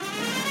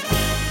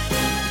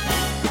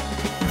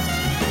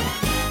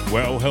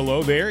Well,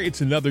 hello there.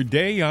 It's another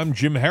day. I'm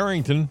Jim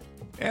Harrington.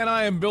 And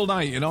I am Bill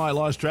Knight. You know, I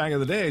lost track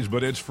of the days,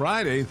 but it's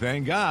Friday,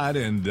 thank God,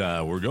 and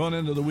we're going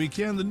into the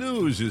weekend. The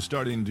news is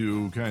starting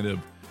to kind of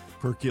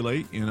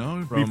percolate, you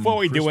know. Before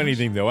we do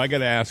anything, though, I got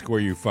to ask where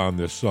you found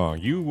this song.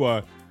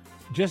 You,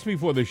 just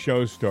before the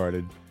show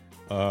started,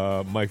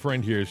 my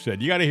friend here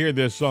said, you got to hear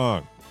this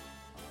song.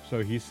 So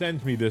he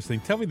sends me this thing.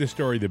 Tell me the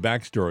story, the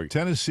backstory.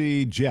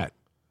 Tennessee Jet.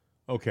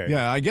 Okay.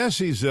 Yeah, I guess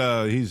he's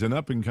an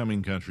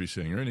up-and-coming country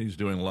singer, and he's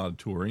doing a lot of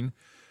touring.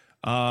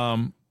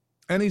 And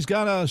he's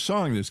got a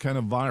song that's kind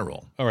of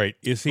viral. All right.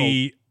 Is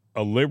he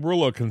a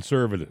liberal or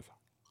conservative?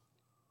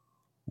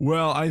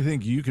 Well, I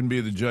think you can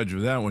be the judge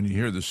of that when you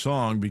hear the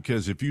song,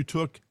 because if you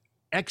took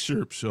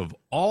excerpts of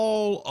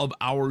all of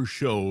our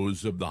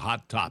shows of the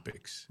hot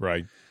topics,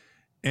 right,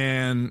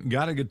 and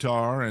got a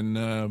guitar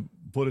and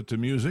put it to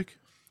music,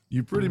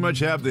 you pretty much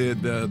have the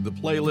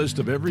playlist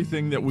of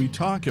everything that we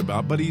talk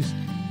about. But he's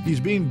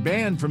being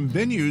banned from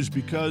venues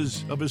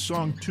because of his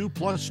song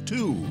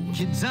 2+2.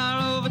 Kids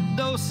are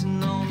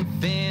overdosing on the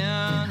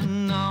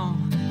fentanyl.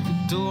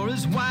 The door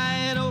is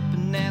wide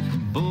open at the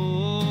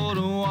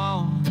border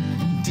wall.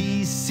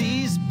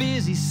 DC's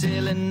busy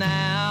selling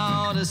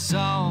out us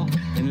all.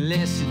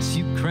 Unless it's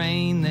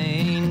Ukraine, they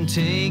ain't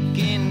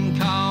taking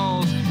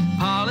calls.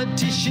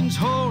 Politicians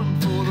whoring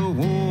for the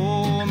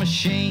war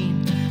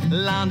machine,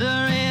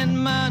 laundering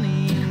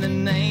money in the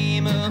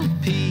name of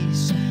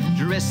peace,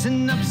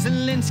 dressing up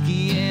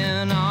Zelensky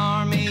in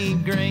army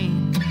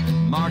green,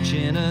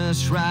 marching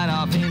us right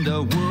off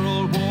into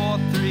World War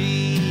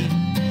III.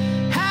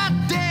 How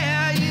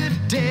dare you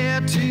dare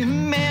to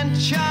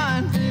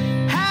mention?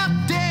 How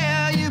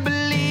dare you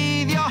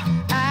believe your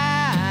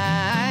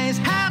eyes?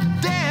 How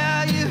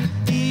dare you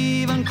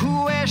even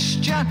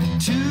question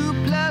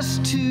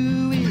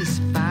 2+2 is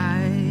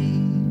 5?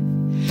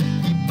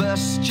 You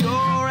bust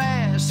your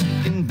ass,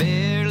 you can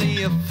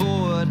barely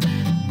afford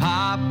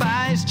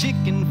Popeye's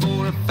chicken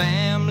for a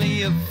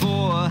family of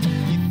 4.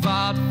 You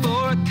fought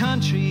for a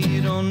country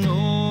you don't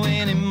know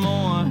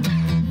anymore.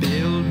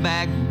 Build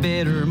back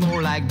better,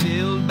 more like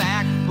build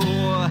back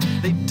poor.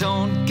 They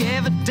don't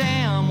give a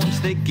damn once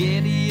they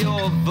get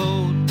your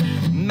vote.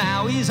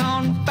 Maui's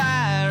on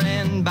fire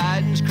and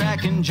Biden's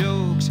cracking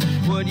jokes.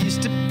 What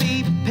used to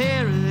be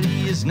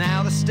parody is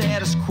now the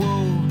status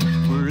quo.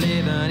 We're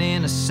living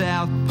in a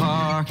South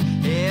Park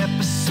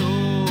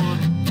episode.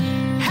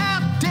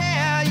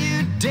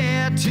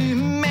 Dare to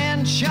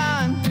mention?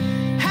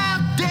 How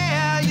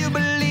dare you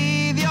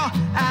believe your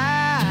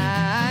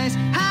eyes?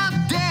 How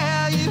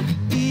dare you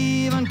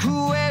even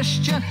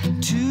question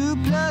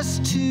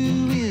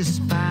 2+2 is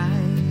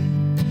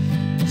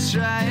 5? That's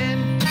right.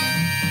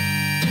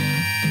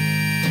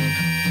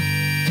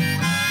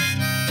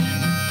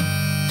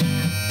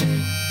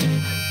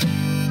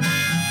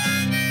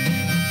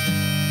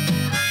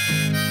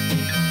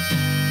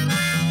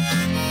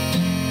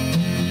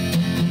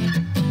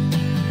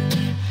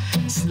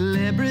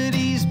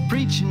 Celebrities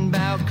preaching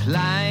about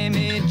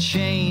climate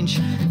change,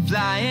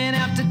 flying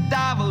out to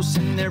Davos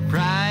in their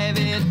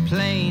private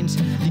planes.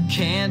 You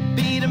can't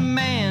beat a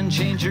man,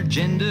 change your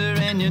gender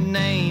and your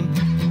name,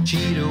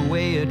 cheat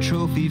away a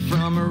trophy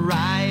from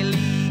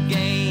Riley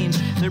Gaines.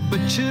 They're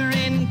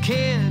butchering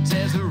kids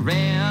as a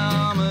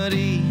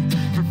remedy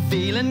for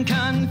feeling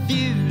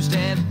confused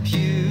at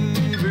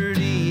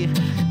puberty,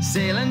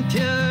 selling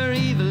pure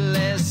evil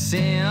as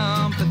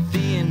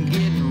sympathy, and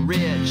getting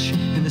rich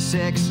in the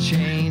sex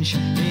change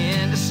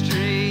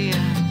industry.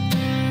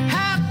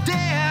 How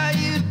dare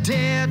you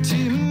dare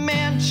to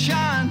mention?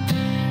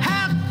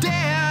 How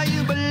dare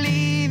you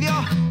believe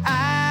your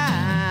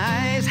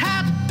eyes?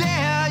 How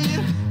dare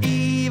you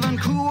even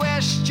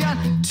question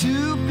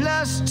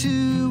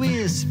 2+2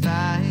 is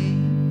 5?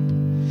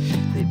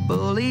 They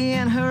bully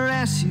and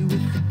harass you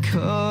with a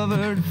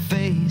covered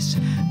face,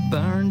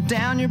 burn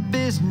down your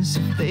business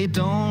if they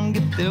don't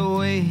get their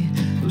way.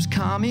 Those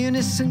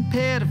communists and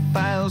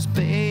pedophiles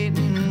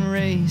baiting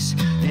race.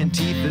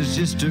 Antifa's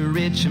just a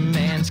rich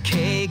man's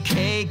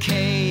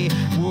KKK.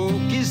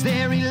 Woke is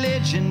their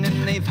religion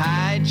and they've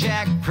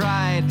hijacked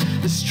pride.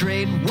 The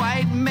straight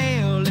white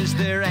male is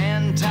their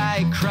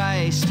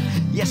antichrist.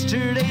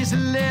 Yesterday's the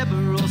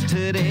liberals,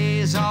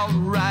 today's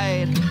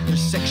alright. They're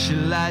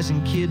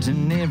sexualizing kids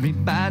and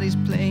everybody's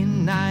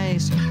playing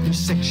nice. They're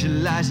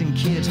sexualizing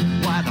kids,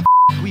 why the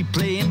we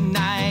playing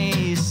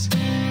nice?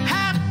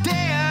 How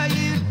dare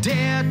you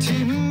dare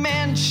to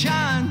mention?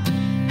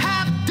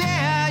 How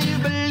dare you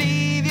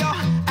believe your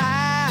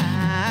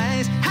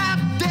eyes? How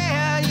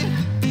dare you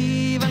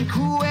even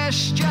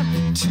question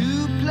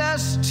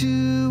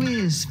 2+2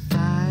 is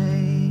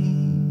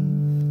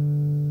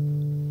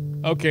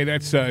 5? Okay,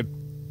 that's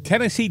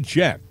Tennessee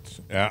Jet.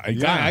 A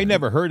guy I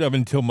never heard of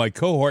until my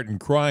cohort in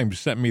crime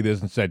sent me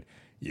this and said,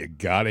 you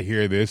got to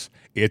hear this.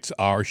 It's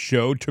our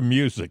show to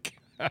music.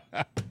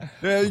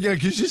 Yeah,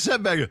 because you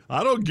sat back,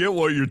 I don't get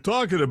what you're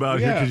talking about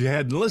here because you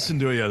hadn't listened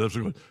to it yet. That's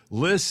what,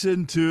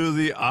 listen to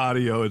the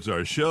audio. It's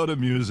our show to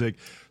music.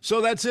 So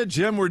that's it,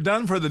 Jim. We're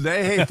done for the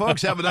day. Hey,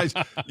 folks, have a nice.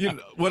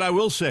 What I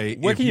will say.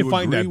 Where can you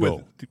find that,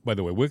 Bill? By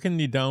the way, where can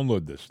you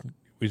download this?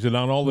 Is it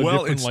on all the Well,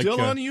 different? it's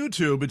still on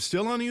YouTube. It's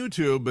still on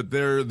YouTube, but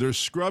they're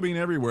scrubbing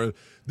everywhere.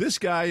 This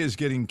guy is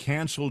getting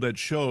canceled at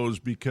shows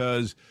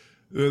because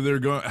they're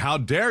going, how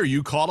dare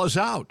you call us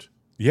out?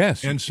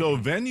 Yes. And so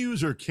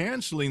venues are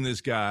canceling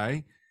this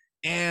guy,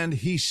 and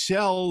he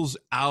sells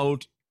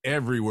out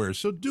everywhere.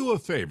 So do a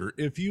favor.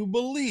 If you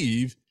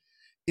believe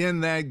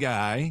in that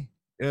guy,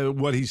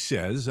 what he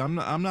says, I'm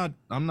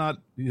not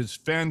his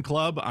fan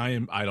club. I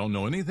don't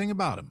know anything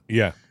about him.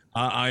 Yeah.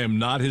 I am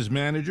not his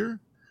manager,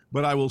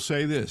 but I will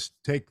say this.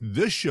 Take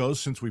this show,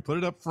 since we put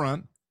it up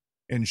front,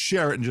 and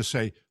share it and just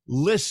say,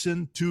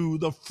 listen to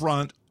the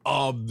front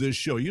of this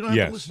show. You don't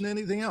have to listen to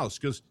anything else,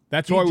 because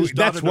that's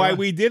why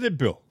we did it,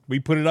 Bill. We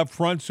put it up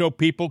front so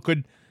people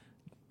could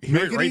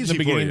hear it right in the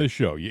beginning of the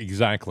show.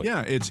 Exactly.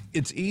 Yeah,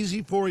 it's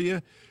easy for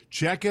you.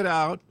 Check it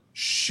out,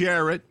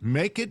 share it,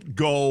 make it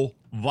go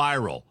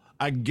viral.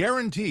 I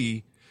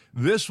guarantee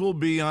this will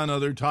be on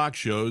other talk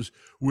shows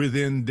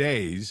within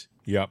days.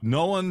 Yep.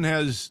 No one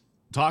has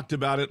talked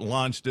about it,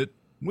 launched it.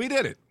 We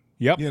did it.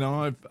 Yep. You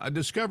know, I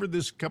discovered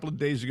this a couple of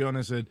days ago, and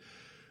I said,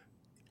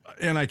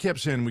 and I kept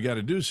saying we got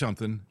to do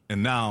something,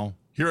 and now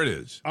here it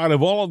is. Out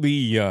of all of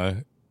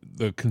the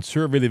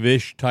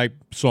conservative-ish type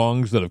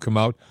songs that have come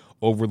out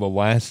over the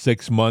last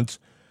 6 months,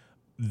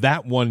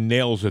 that one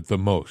nails it the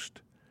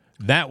most.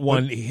 That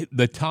one,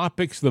 the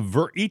topics,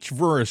 each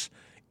verse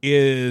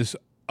is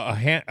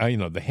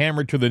the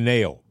hammer to the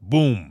nail.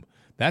 Boom.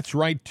 That's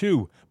right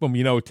too.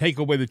 Boom. Take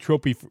away the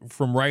trophy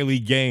from Riley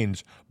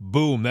Gaines.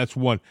 Boom. That's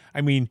one.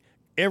 I mean,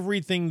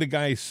 everything the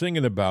guy's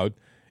singing about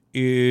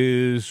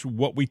is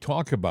what we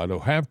talk about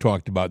or have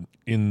talked about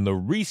in the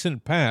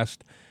recent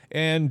past,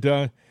 and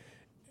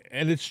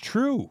it's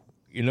true.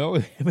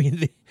 I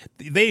mean,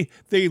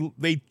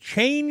 they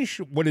change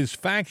what is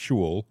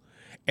factual,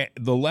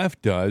 the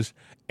left does,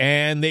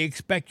 and they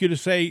expect you to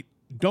say,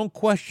 don't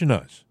question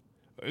us.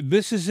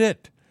 This is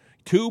it.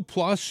 2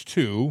 +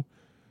 2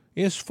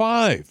 is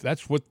 5.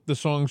 That's what the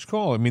song's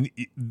called. I mean,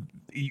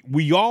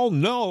 we all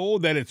know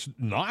that it's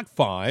not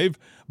 5,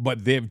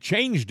 but they've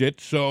changed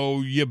it,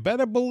 so you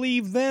better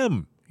believe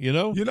them,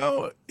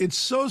 it's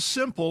so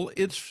simple.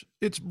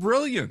 It's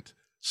brilliant.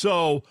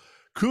 So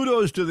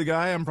kudos to the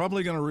guy. I'm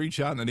probably going to reach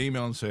out in an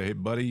email and say, hey,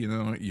 buddy,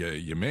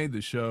 you made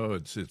the show.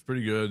 It's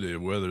pretty good.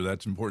 Whether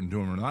that's important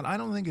to him or not, I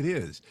don't think it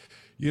is.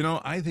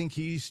 I think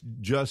he's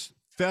just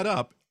fed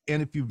up.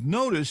 And if you've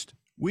noticed,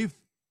 we've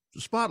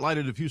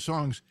spotlighted a few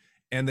songs,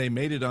 and they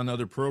made it on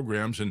other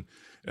programs. And,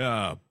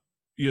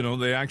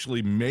 they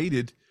actually made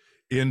it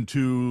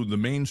into the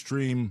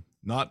mainstream,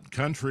 not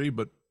country,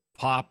 but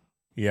pop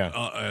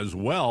as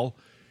well.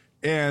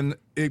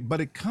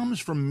 But it comes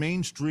from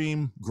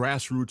mainstream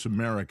grassroots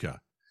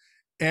America.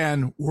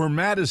 And we're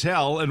mad as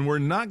hell, and we're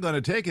not going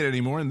to take it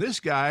anymore. And this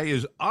guy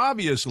is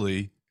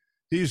obviously,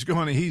 he's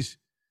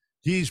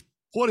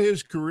put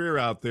his career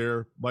out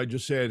there by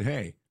just saying,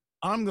 hey,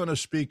 I'm going to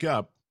speak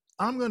up.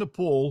 I'm going to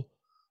pull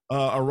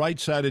a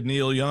right-sided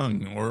Neil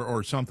Young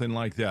or something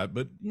like that.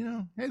 But,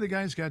 hey, the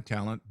guy's got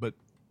talent, but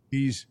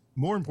he's,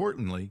 more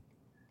importantly,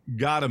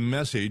 got a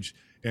message.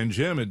 And,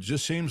 Jim, it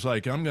just seems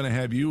like I'm going to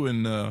have you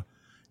in, a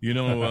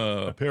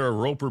pair of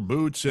Roper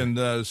boots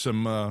and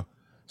some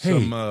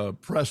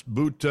pressed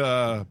boot,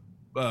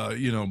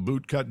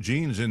 boot-cut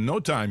jeans in no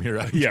time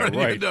here. Yeah,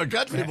 right.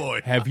 Country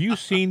boy. Have you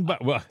seen,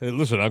 well,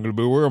 listen, I'm going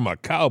to be wearing my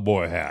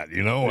cowboy hat,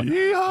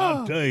 Yeah.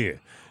 I'll tell you.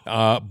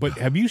 But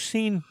have you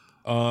seen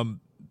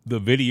the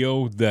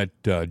video that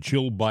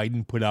Jill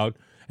Biden put out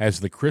as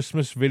the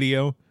Christmas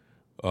video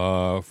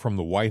from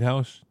the White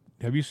House?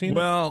 Have you seen it?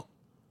 Well,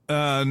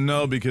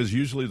 no, because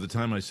usually the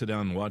time I sit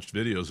down and watch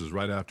videos is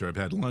right after I've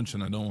had lunch,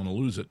 and I don't want to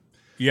lose it.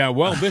 Yeah,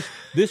 well,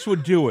 this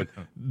would do it.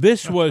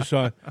 This was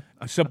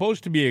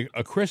supposed to be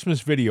a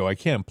Christmas video. I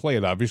can't play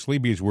it, obviously,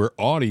 because we're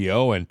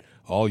audio, and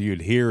all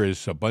you'd hear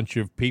is a bunch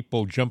of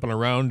people jumping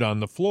around on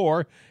the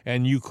floor,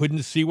 and you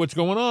couldn't see what's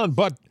going on.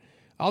 But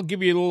I'll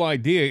give you a little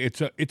idea.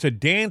 It's a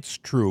dance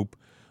troupe,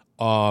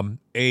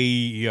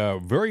 a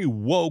very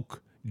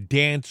woke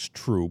dance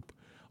troupe.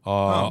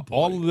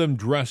 All of them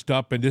dressed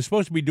up, and they're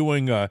supposed to be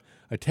doing a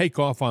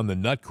takeoff on the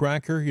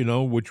Nutcracker,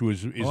 which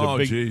is a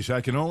big. Geez,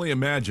 I can only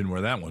imagine where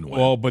that one went.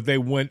 Well, but they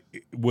went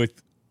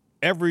with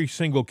every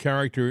single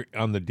character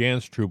on the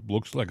dance troupe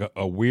looks like a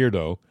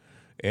weirdo,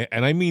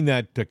 and I mean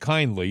that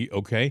kindly,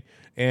 okay?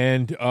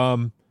 And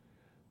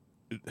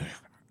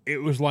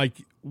it was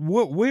like,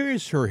 where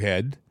is her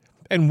head?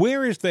 And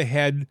where is the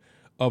head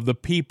of the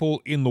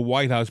people in the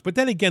White House? But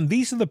then again,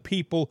 these are the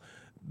people.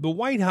 The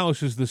White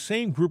House is the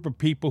same group of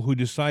people who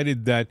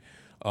decided that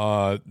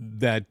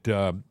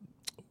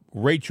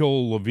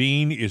Rachel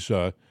Levine is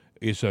a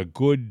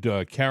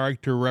good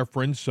character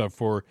reference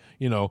for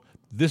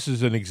this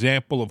is an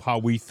example of how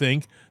we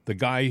think. The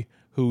guy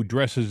who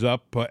dresses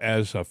up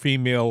as a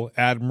female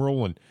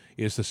admiral and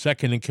is the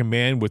second in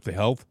command with the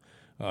health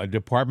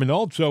department.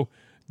 Also,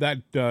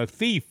 that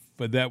thief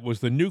but that was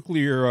the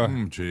nuclear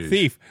geez.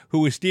 thief who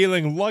was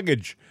stealing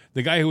luggage.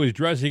 The guy who was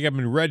dressing up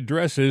in red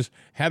dresses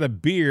had a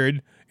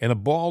beard and a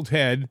bald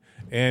head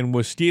and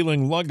was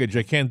stealing luggage.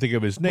 I can't think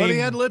of his name. But he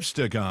had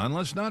lipstick on.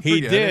 Let's not He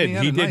forget. did.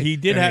 And He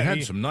did. And Have, he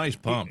had some nice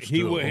pumps,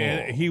 too.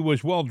 He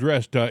was well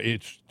dressed.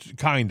 It's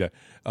kind of.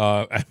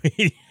 I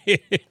mean,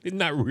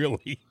 not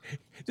really.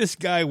 This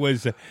guy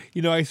was,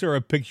 I saw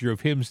a picture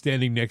of him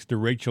standing next to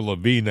Rachel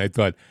Levine. I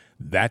thought,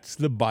 that's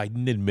the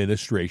Biden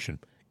administration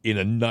in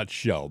a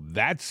nutshell.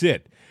 That's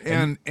it.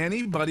 And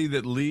anybody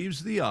that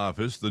leaves the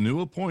office, the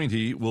new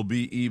appointee, will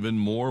be even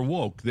more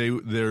woke.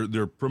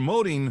 They're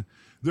promoting,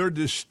 they're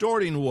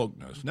distorting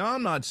wokeness. Now,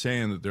 I'm not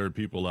saying that there are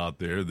people out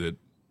there that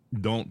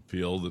don't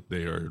feel that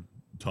they are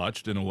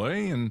touched in a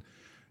way, and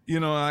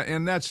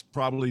and that's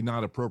probably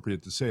not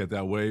appropriate to say it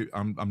that way.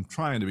 I'm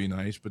trying to be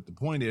nice, but the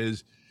point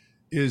is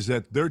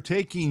that they're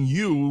taking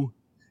you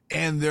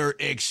and they're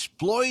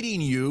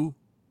exploiting you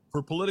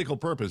for political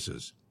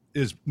purposes.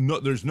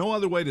 There's no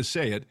other way to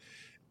say it.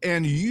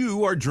 And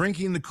you are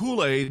drinking the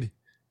Kool-Aid,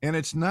 and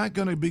it's not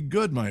going to be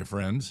good, my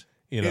friends.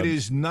 It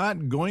is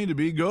not going to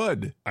be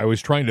good. I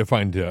was trying to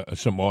find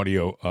some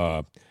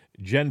audio.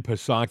 Jen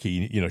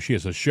Psaki, she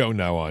has a show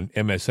now on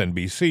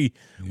MSNBC,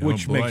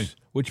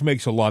 which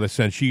makes a lot of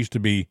sense. She used to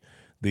be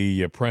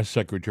the press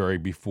secretary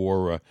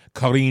before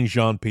Karine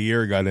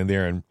Jean-Pierre got in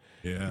there and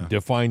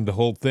defined the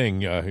whole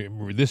thing.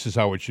 This is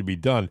how it should be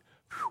done.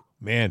 Whew,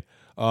 man.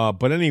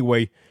 But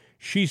anyway,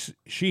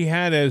 she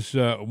had as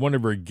one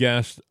of her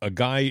guests a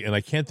guy, and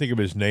I can't think of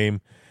his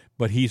name,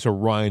 but he's a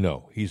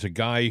rhino. He's a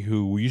guy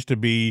who used to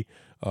be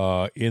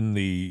in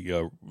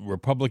the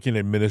Republican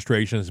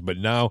administrations, but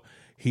now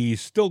he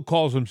still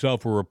calls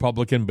himself a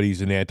Republican, but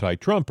he's an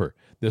anti-Trumper,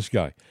 this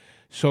guy.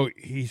 So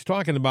he's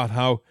talking about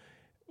how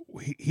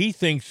he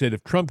thinks that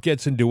if Trump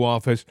gets into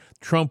office,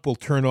 Trump will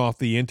turn off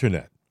the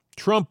internet.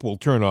 Trump will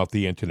turn off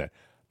the internet.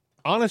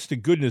 Honest to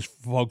goodness,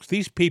 folks,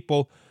 these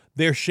people,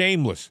 they're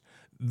shameless.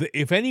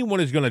 If anyone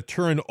is going to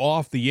turn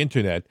off the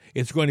internet,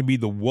 it's going to be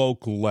the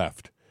woke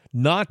left,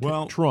 not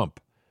Trump.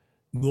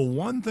 The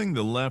one thing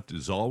the left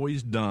has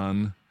always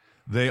done,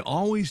 they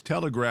always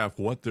telegraph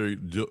what they're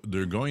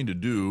going to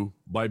do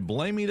by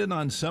blaming it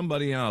on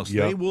somebody else.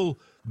 Yep.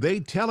 They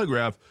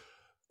telegraph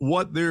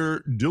what they're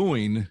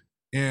doing,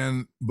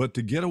 but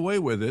to get away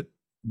with it,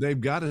 they've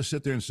got to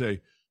sit there and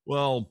say,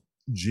 well,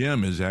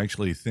 Jim is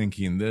actually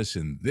thinking this,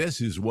 and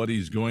this is what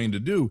he's going to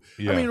do.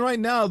 Yeah. I mean, right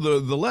now, the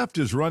left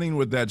is running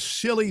with that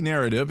silly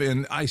narrative,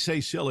 and I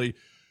say silly,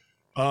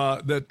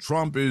 that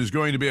Trump is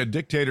going to be a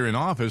dictator in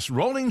office.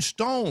 Rolling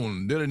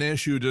Stone did an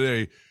issue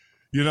today.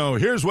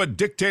 Here's what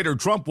dictator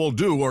Trump will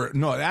do. Or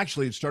no,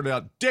 actually, it started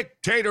out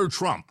dictator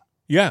Trump.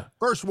 Yeah.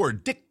 First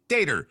word,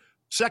 dictator.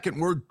 Second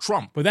word,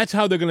 Trump. But that's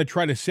how they're going to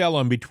try to sell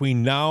on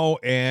between now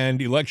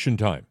and election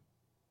time.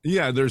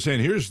 Yeah, they're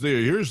saying here's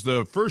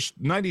the first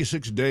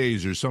 96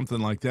 days or something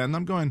like that. And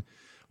I'm going,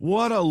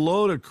 what a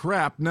load of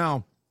crap.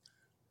 Now,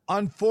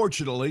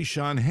 unfortunately,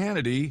 Sean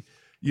Hannity,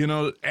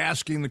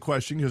 asking the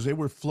question because they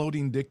were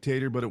floating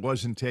dictator, but it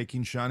wasn't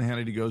taking. Sean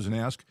Hannity goes and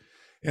asks.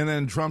 And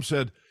then Trump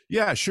said,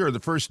 yeah, sure, the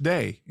first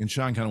day. And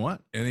Sean kind of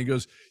what? And he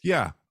goes,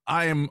 yeah,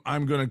 I'm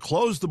going to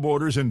close the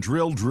borders and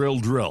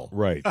drill.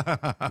 Right.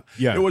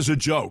 Yeah. It was a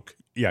joke.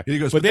 Yeah. And he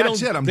goes, but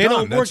that's it. I'm they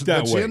done. Don't work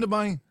that way. The end of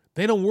my...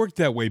 They don't work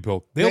that way,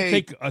 Bill. They'll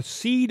take a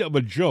seed of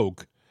a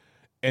joke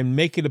and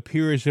make it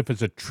appear as if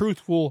it's a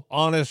truthful,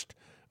 honest,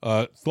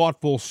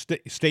 thoughtful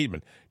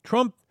statement.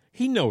 Trump,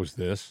 he knows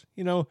this.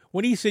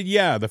 When he said,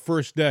 yeah, the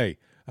first day,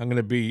 I'm going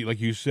to be,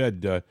 like you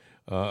said,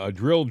 a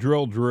drill.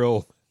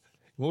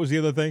 What was the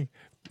other thing?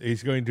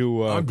 He's going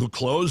to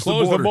close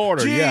the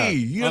border. Gee,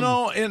 yeah.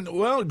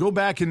 Go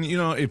back and,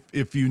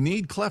 if you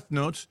need Clef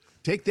Notes,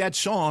 take that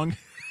song.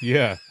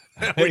 Yeah.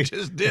 We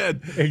just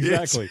did.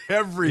 Exactly. It's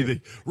everything.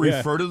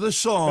 Refer to the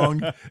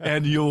song,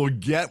 and you'll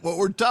get what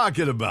we're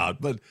talking about.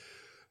 But,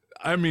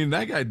 I mean,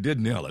 that guy did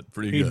nail it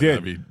pretty good. He did.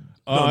 I mean,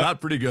 no, not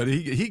pretty good.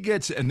 He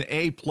gets an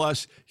A+.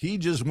 He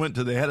just went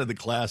to the head of the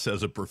class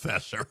as a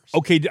professor.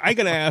 Okay, I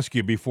got to ask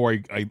you before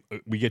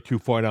we get too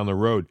far down the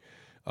road.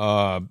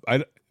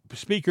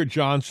 Speaker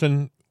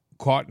Johnson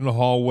caught in the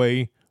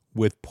hallway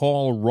with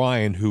Paul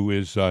Ryan, who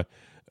is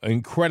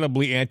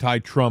incredibly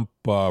anti-Trump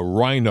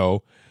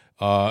RINO.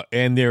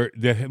 And they're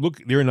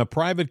in a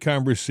private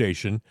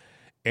conversation,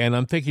 and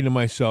I'm thinking to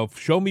myself,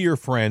 show me your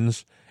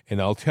friends,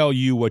 and I'll tell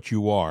you what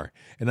you are.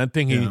 And I'm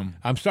thinking,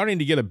 I'm starting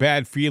to get a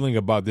bad feeling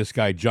about this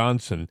guy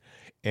Johnson.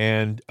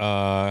 And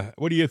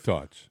what are your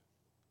thoughts?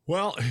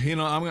 Well,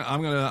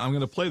 I'm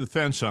gonna play the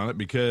fence on it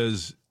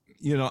because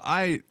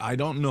I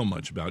don't know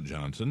much about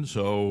Johnson.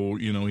 So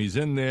he's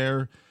in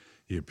there,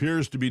 he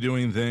appears to be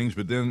doing things,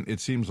 but then it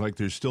seems like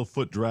there's still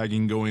foot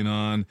dragging going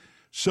on.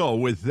 So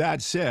with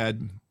that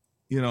said,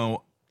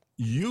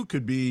 you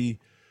could be,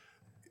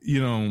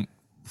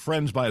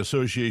 friends by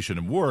association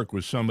of work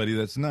with somebody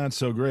that's not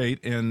so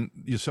great, and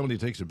somebody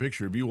takes a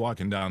picture of you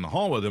walking down the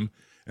hall with them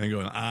and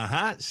going,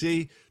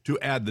 see, to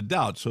add the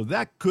doubt. So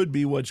that could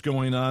be what's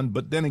going on.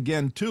 But then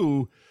again,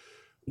 too,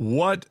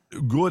 what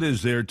good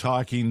is there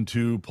talking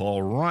to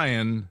Paul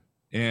Ryan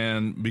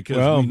and because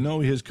Well, we know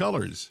his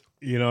colors.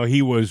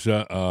 He was.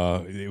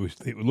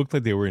 It looked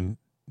like they were in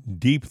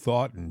deep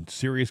thought and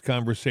serious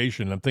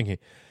conversation. I'm thinking,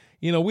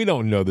 we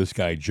don't know this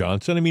guy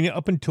Johnson. I mean,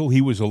 up until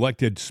he was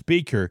elected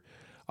speaker,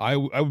 I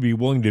would be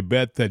willing to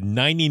bet that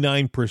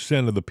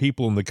 99% of the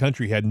people in the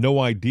country had no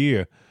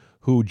idea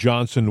who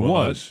Johnson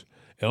was,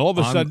 and all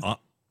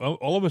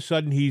of a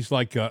sudden, he's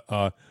like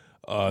a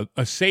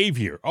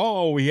savior.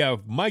 Oh, we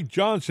have Mike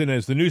Johnson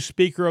as the new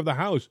Speaker of the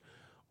House.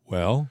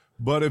 Well,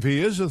 but if he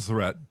is a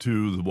threat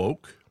to the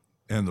woke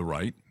and the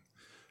right,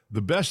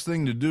 the best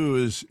thing to do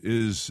is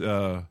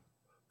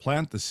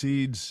plant the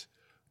seeds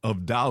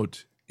of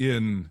doubt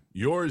in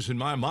yours and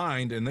my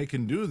mind, and they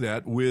can do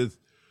that with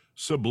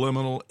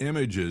subliminal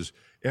images.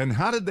 And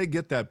how did they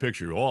get that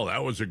picture? Oh,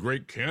 that was a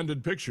great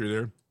candid picture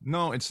there.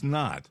 No, it's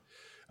not.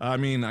 I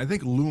mean, I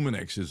think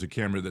Luminix is a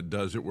camera that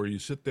does it, where you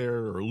sit there,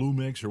 or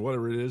Lumix or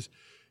whatever it is.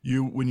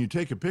 When you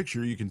take a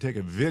picture, you can take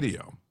a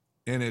video,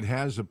 and it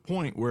has a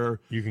point where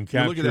you can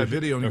look at that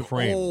video and you go,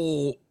 frame.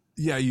 oh,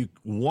 yeah,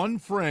 one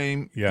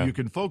frame, yeah. You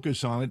can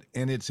focus on it,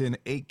 and it's in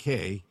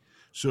 8K,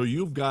 so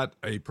you've got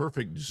a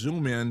perfect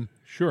zoom in.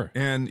 Sure.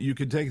 And you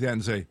can take that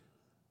and say,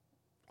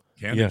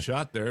 candid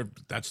shot there,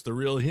 that's the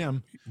real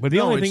him. But the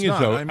only thing is,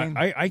 though, I mean,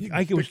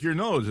 I pick your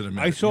nose in a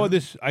minute.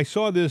 I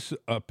saw this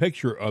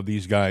picture of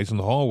these guys in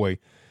the hallway,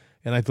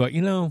 and I thought,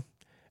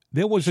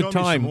 there was a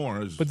time,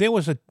 but there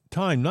was a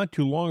time not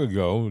too long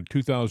ago,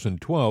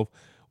 2012,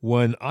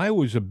 when I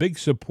was a big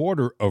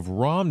supporter of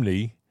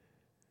Romney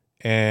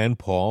and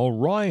Paul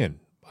Ryan.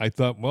 I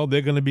thought, well,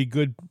 they're going to be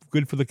good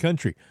for the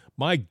country.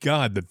 My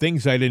God, the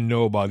things I didn't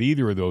know about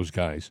either of those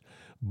guys,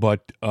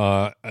 but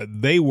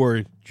they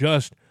were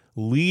just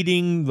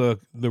leading the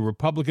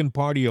Republican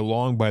Party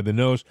along by the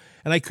nose.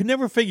 And I could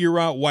never figure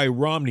out why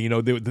Romney,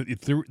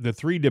 the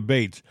three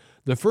debates.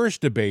 The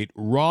first debate,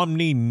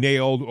 Romney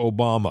nailed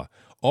Obama.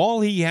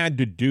 All he had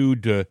to do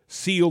to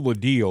seal the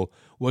deal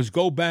was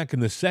go back in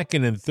the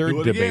second and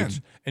third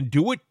debates and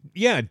do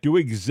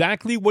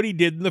exactly what he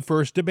did in the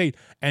first debate.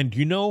 And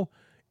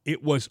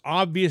it was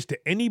obvious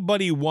to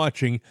anybody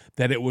watching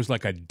that it was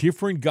like a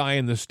different guy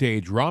on the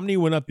stage. Romney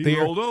went up there. He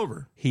rolled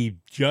over. He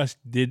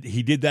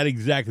did that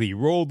exactly. He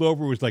rolled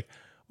over, was like,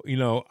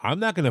 I'm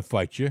not going to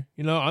fight you.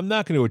 I'm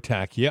not going to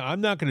attack you.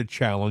 I'm not going to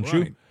challenge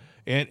you.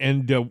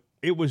 And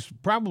it was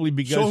probably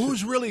because... So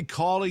who's really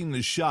calling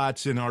the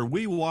shots, and are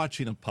we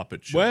watching a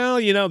puppet show? Well,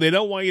 they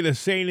don't want you to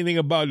say anything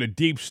about the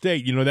deep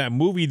state. That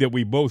movie that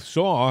we both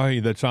saw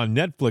that's on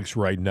Netflix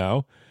right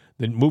now,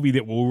 the movie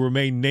that will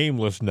remain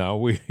nameless now.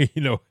 We've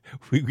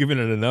given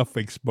it enough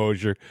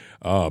exposure.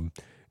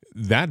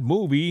 That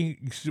movie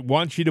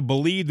wants you to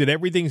believe that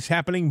everything's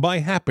happening by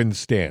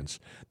happenstance,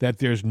 that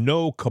there's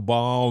no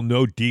cabal,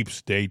 no deep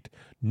state,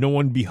 no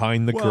one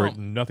behind the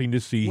curtain, nothing to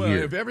see here.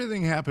 Well, if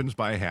everything happens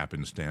by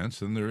happenstance,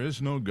 then there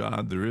is no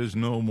God, there is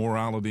no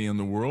morality in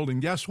the world,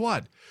 and guess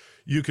what?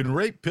 You can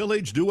rape,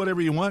 pillage, do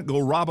whatever you want, go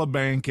rob a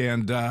bank,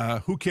 and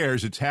who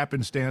cares? It's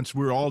happenstance.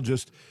 We're all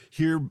just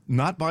here,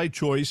 not by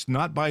choice,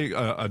 not by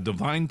a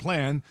divine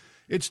plan.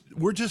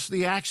 We're just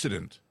the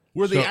accident.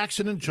 We're the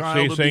accident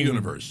child of the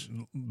universe.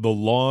 The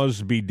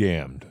laws be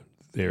damned.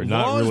 They're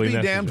not really necessary.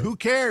 Laws be damned. Who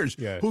cares?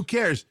 Yes. Who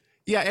cares?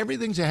 Yeah,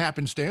 everything's a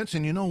happenstance,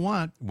 and you know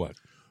what? What?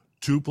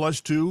 2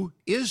 + 2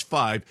 is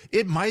 5.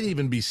 It might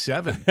even be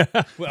 7.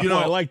 Well,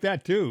 I like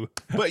that too.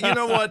 But you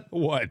know what?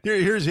 What?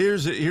 Here's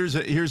an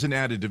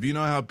additive. You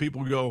know how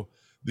people go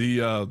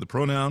the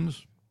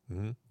pronouns,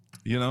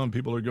 and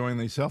people are going,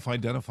 they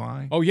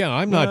self-identify. Oh yeah,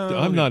 I'm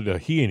not a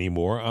he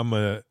anymore. I'm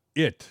a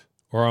it,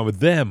 or I'm a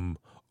them,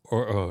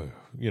 or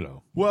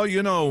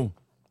Well,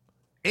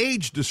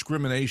 age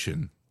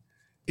discrimination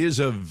is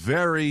a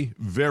very,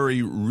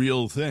 very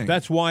real thing.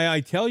 That's why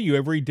I tell you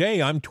every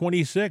day I'm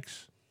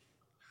 26.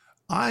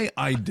 I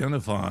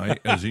identify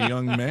as a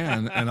young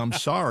man, and I'm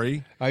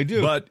sorry. I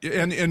do. But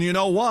and you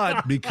know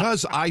what?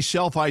 Because I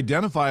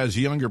self-identify as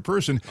a younger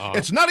person,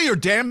 it's none of your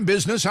damn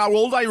business how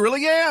old I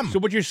really am. So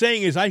what you're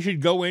saying is I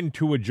should go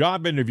into a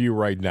job interview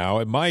right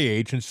now at my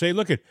age and say,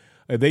 look,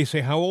 they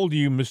say, how old are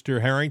you, Mr.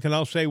 Harrington?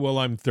 I'll say, well,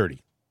 I'm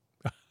 30.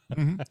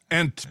 Mm-hmm.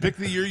 And pick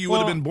the year you would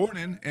have been born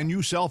in, and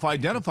you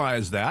self-identify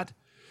as that.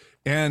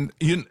 And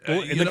the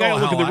guy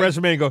will look at the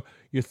resume and go,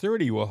 you're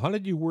 30. Well, how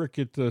did you work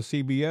at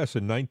CBS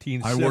in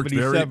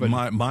 1977?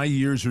 I worked my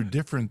years are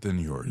different than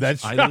yours.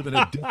 I live in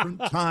a different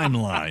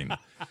timeline.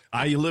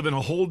 I live in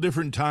a whole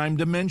different time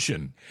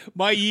dimension.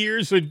 My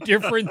years are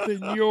different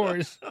than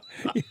yours.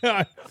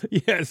 Yeah,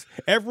 yes,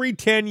 every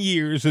 10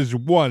 years is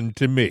one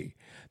to me.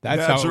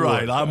 That's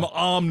right. I'm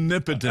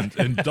omnipotent,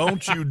 and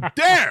don't you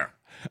dare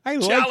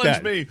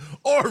challenge me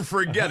or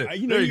forget it.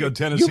 There you go,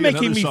 Tennessee.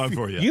 Another song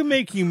for you. You're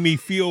making me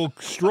feel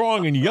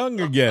strong and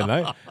young again.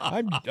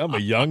 I'm a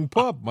young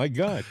pup. My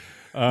God.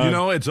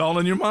 It's all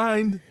in your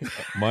mind.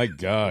 My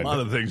God. A lot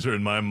of things are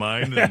in my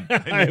mind.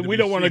 And we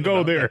don't want to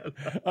go there.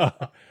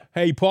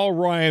 Hey, Paul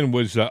Ryan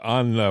was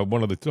on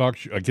one of the talk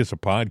shows, I guess a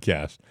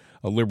podcast,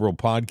 a liberal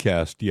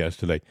podcast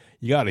yesterday.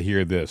 You got to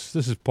hear this.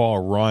 This is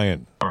Paul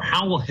Ryan.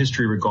 How will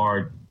history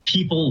regard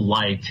people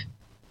like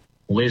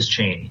Liz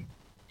Cheney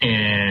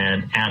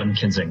and Adam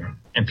Kinzinger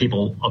and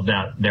people of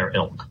their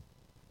ilk.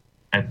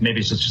 And maybe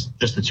it's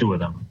just the two of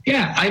them.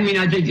 Yeah, I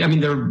mean,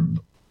 they're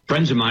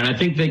friends of mine. I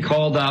think they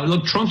called out,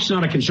 look, Trump's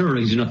not a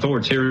conservative. He's an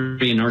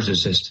authoritarian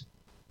narcissist.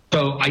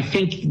 So I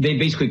think they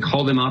basically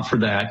called him out for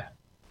that.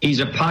 He's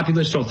a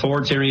populist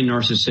authoritarian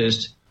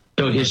narcissist.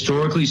 So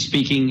historically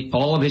speaking,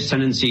 all of his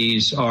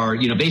tendencies are,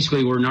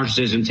 basically where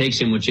narcissism takes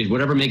him, which is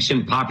whatever makes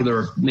him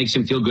popular, makes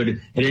him feel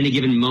good at any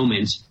given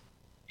moment.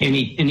 And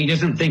he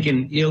doesn't think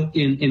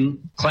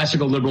in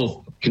classical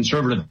liberal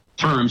conservative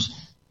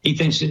terms. He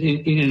thinks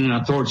in an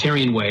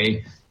authoritarian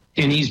way.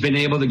 And he's been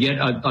able to get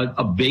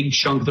a big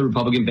chunk of the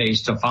Republican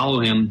base to follow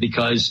him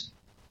because,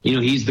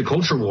 he's the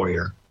culture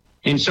warrior.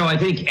 And so I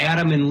think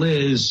Adam and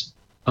Liz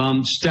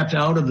stepped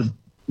out of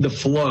the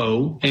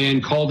flow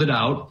and called it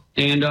out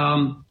and,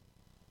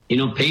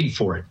 paid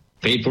for it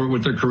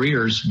with their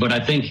careers. But I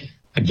think,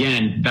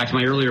 again, back to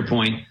my earlier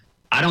point,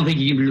 I don't think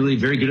you can be really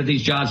very good at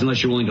these jobs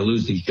unless you're willing to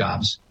lose these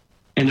jobs.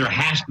 And there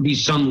has to be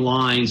some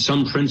line,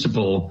 some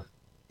principle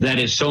that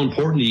is so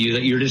important to you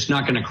that you're just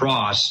not going to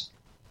cross,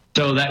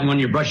 so that when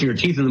you're brushing your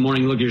teeth in the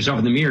morning, you look at yourself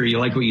in the mirror, you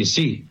like what you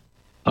see.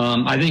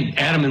 I think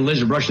Adam and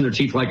Liz are brushing their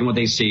teeth liking what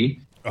they see.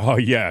 Oh,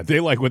 yeah. They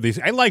like what they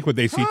see. I like what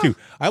they see, too.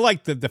 I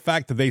like the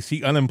fact that they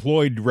see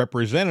unemployed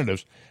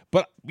representatives.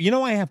 But,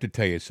 I have to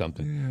tell you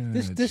something.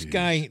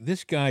 Yeah,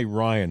 this guy,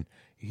 Ryan,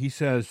 he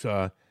says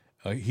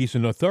he's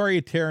an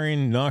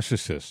authoritarian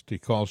narcissist. He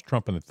calls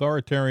Trump an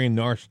authoritarian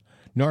narcissist.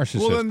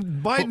 Well,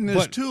 then Biden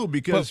is, too,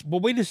 because...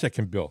 But wait a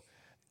second, Bill.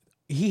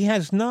 He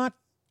has not...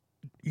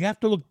 You have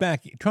to look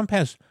back. Trump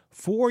has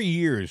 4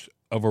 years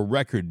of a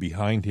record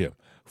behind him.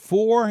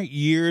 4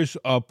 years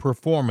of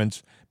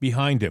performance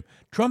behind him.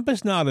 Trump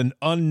is not an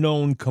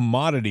unknown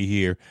commodity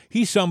here.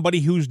 He's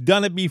somebody who's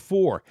done it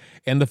before.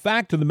 And the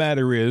fact of the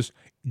matter is,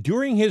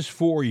 during his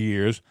 4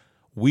 years,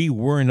 we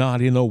were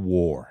not in a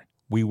war.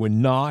 We were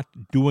not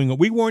doing it.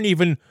 We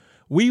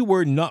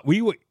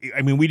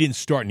didn't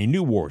start any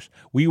new wars.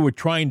 We were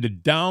trying to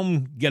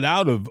get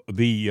out of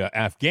the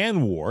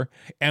Afghan war,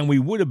 and we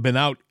would have been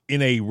out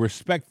in a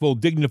respectful,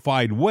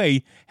 dignified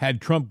way had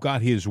Trump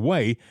got his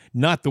way,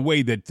 not the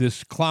way that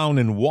this clown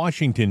in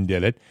Washington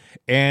did it.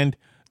 And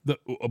the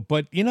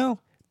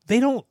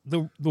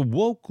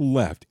woke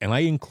left, and I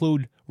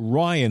include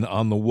Ryan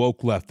on the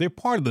woke left. They're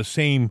part of the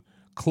same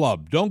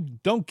club.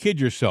 Don't kid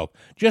yourself.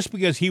 Just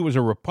because he was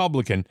a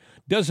Republican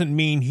doesn't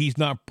mean he's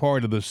not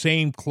part of the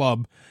same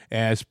club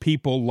as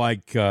people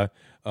like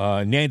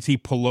Nancy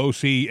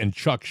Pelosi and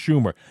Chuck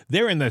Schumer.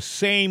 They're in the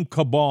same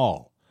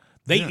cabal.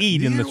 They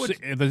eat in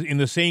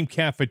the same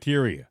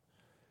cafeteria.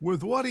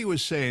 With what he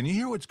was saying, you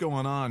hear what's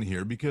going on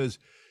here because,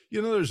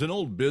 there's an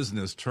old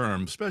business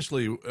term,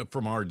 especially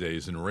from our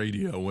days in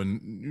radio,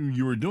 when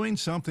you were doing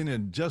something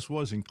and just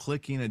wasn't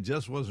clicking, it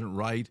just wasn't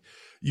right.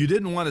 You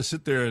didn't want to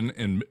sit there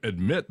and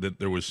admit that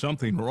there was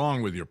something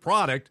wrong with your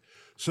product,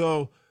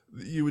 so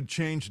you would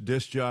change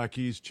disc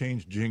jockeys,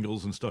 change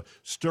jingles and stuff,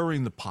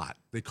 stirring the pot.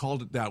 They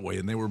called it that way,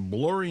 and they were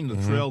blurring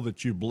the trail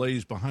that you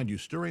blazed behind you,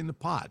 stirring the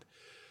pot.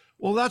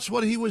 Well, that's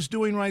what he was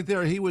doing right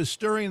there. He was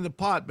stirring the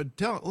pot. But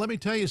let me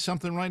tell you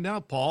something right now,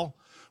 Paul.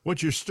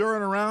 What you're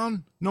stirring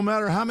around, no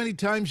matter how many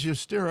times you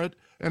stir it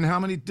and how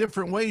many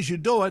different ways you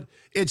do it,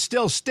 it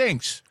still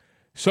stinks.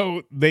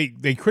 So they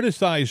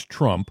criticize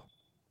Trump,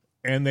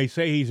 and they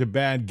say he's a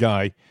bad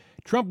guy.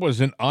 Trump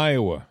was in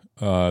Iowa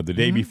the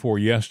day before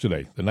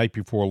yesterday, the night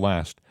before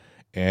last,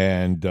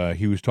 and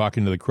he was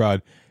talking to the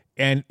crowd.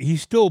 And he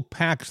still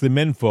packs the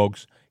men,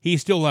 folks. He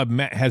still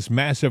has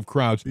massive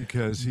crowds.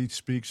 Because he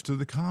speaks to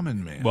the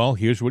common man. Well,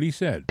 here's what he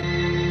said.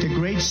 The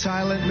great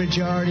silent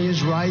majority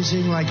is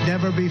rising like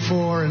never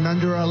before, and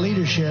under our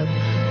leadership,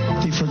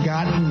 the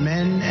forgotten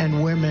men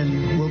and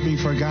women will be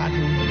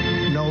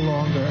forgotten no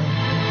longer.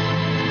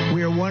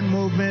 We are one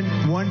movement,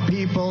 one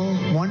people,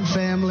 one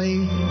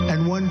family,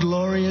 and one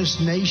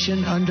glorious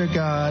nation under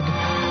God.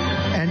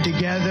 And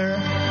together,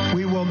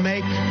 we will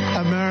make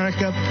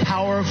America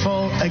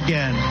powerful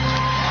again.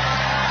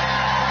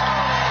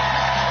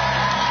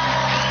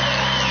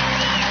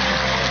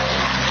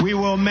 We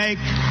will make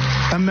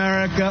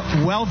America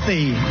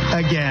wealthy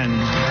again.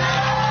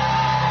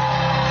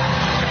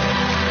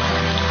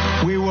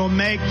 We will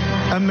make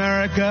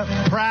America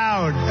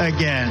proud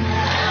again.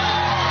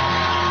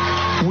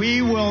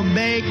 We will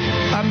make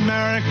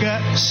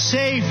America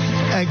safe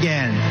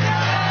again.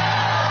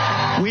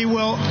 We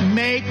will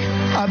make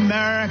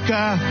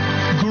America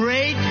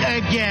great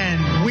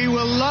again. We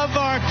will love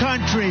our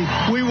country.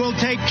 We will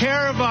take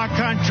care of our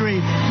country.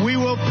 We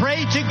will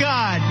pray to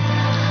God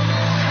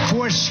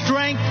for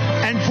strength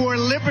and for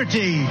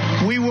liberty.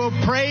 We will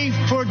pray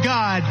for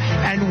God,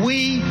 and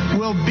we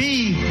will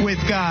be with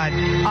God.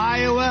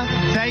 Iowa,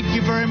 thank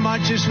you very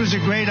much. This was a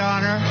great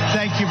honor.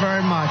 Thank you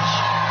very much.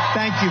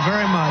 Thank you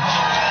very much.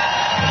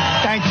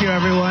 Thank you,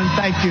 everyone.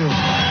 Thank you.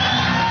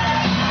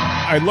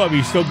 I love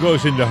he still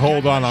goes into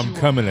 "Hold On, I'm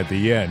Coming" at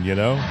the end,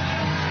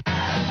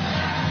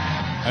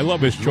 I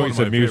love his choice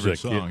of music.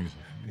 Songs.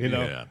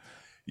 Yeah.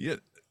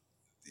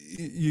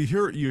 You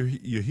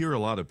hear a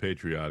lot of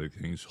patriotic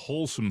things,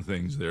 wholesome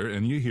things there,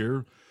 and you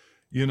hear,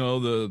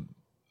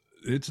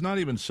 It's not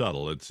even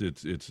subtle.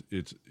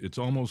 It's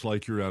almost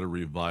like you're at a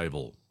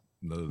revival.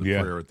 The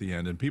Yeah. prayer at the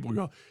end, and people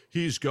go,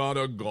 "He's got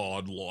a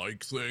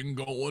godlike thing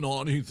going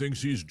on. He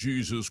thinks he's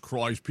Jesus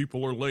Christ."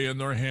 People are laying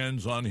their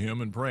hands on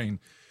him and praying.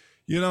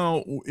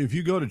 If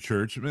you go to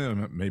church,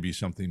 maybe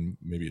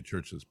a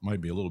church that might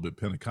be a little bit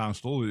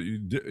Pentecostal.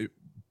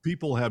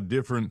 People have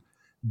different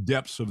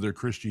depths of their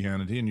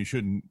Christianity, and you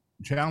shouldn't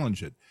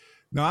challenge it.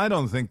 Now, I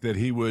don't think that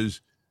he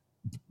was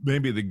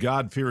maybe the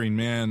God-fearing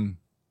man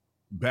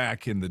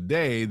back in the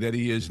day that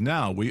he is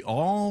now. We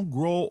all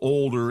grow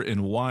older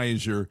and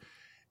wiser.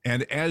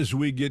 And as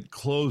we get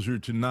closer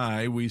to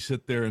nigh, we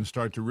sit there and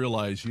start to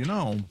realize,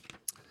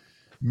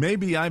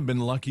 maybe I've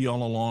been lucky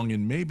all along,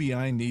 and maybe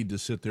I need to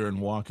sit there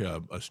and walk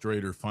a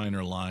straighter,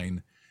 finer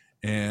line.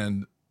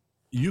 And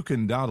you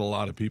can doubt a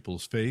lot of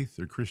people's faith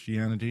or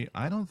Christianity.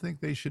 I don't think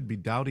they should be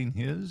doubting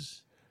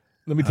his.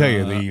 Let me tell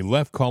you, the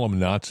left call him a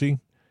Nazi.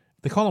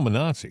 They call him a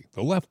Nazi.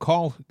 The left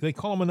call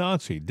him a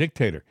Nazi,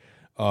 dictator.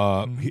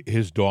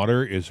 His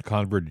daughter is a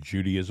convert to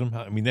Judaism.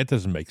 I mean, that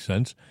doesn't make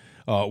sense.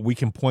 We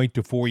can point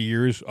to 4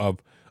 years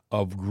of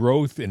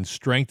growth and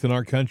strength in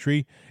our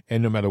country,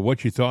 and no matter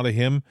what you thought of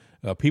him,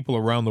 people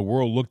around the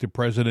world looked at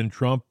President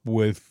Trump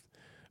with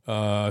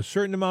a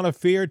certain amount of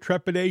fear,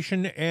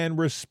 trepidation, and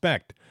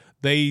respect.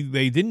 They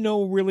didn't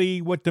know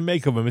really what to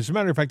make of him. As a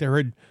matter of fact, I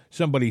heard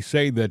somebody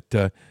say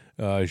that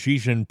Xi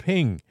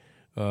Jinping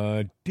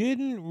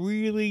didn't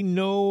really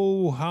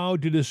know how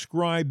to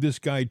describe this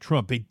guy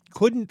Trump. They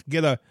couldn't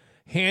get a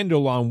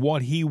handle on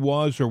what he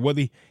was or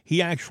whether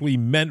he actually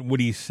meant what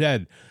he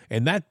said.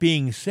 And that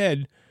being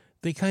said,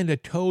 they kind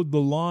of towed the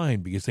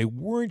line because they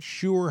weren't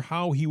sure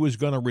how he was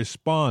going to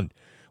respond.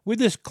 With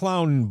this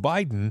clown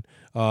Biden,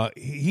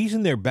 he's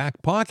in their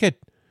back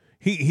pocket.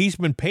 He's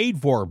been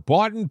paid for,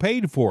 bought and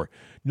paid for.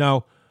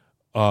 Now,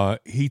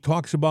 he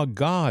talks about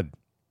God.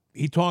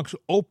 He talks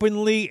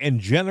openly and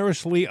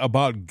generously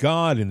about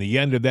God in the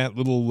end of that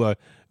little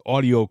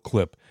audio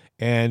clip.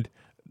 And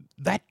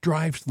that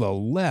drives the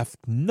left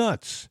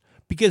nuts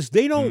because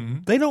they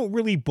don't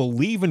really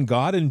believe in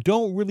God and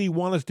don't really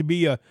want us to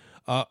be a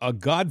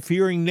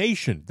God-fearing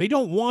nation. They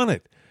don't want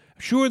it.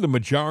 Sure, the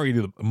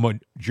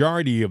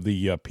majority of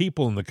the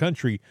people in the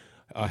country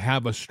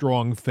have a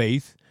strong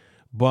faith,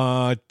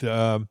 but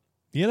you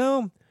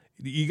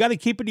got to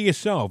keep it to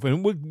yourself,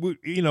 and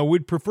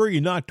we'd prefer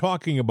you not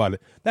talking about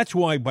it. That's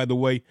why, by the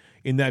way,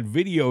 in that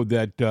video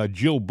that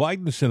Jill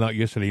Biden sent out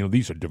yesterday,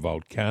 these are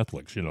devout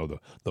Catholics.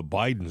 The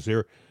Bidens,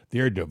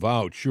 they're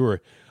devout,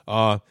 sure.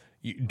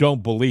 You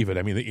don't believe it.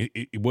 I mean,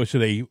 was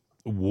it a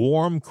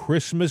warm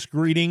Christmas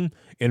greeting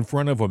in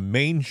front of a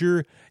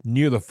manger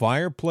near the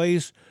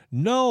fireplace?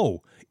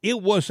 No, it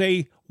was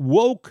a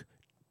woke,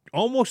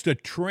 almost a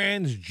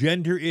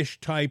transgender-ish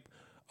type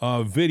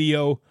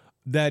video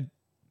that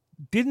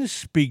didn't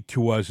speak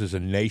to us as a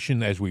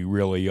nation as we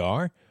really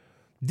are.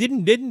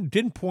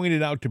 Didn't point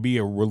it out to be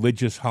a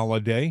religious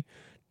holiday.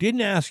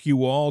 Didn't ask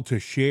you all to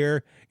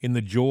share in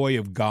the joy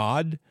of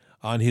God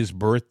on his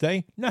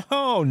birthday.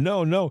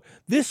 No.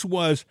 This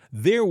was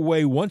their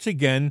way once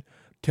again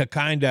to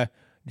kind of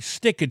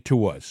stick it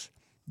to us.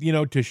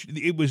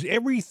 It was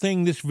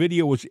everything. This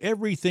video was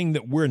everything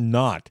that we're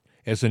not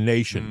as a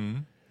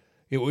nation.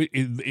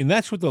 And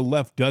that's what the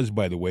left does,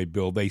 by the way,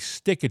 Bill. They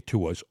stick it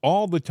to us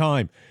all the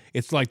time.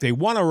 It's like they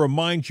want to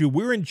remind you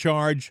we're in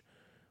charge.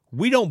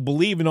 We don't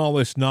believe in all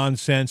this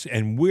nonsense,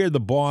 and we're the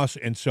boss,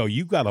 and so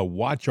you got to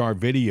watch our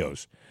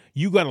videos.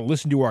 You got to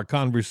listen to our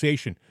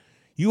conversation.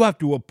 You have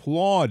to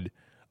applaud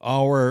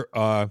our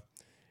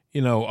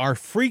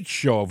freak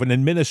show of an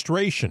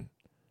administration.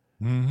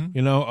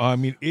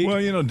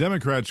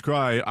 Democrats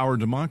cry, "Our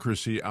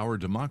democracy, our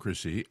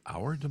democracy,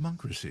 our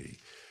democracy."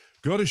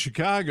 Go to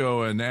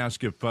Chicago and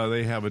ask if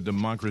they have a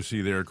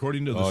democracy there.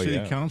 According to the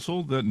city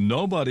council, that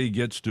nobody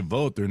gets to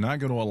vote. They're not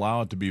going to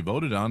allow it to be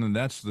voted on, and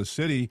that's the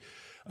city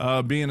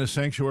being a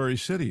sanctuary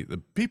city. The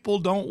people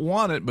don't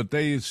want it, but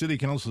the city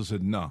council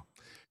said, no.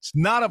 It's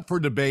not up for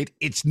debate.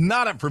 It's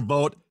not up for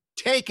vote.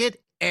 Take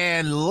it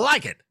and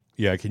like it.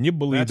 Yeah, can you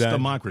believe that's that?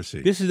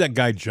 Democracy. This is that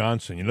guy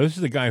Johnson. This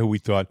is the guy who we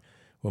thought,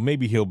 well,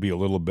 maybe he'll be a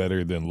little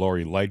better than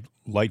Lori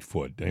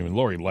Lightfoot. I mean,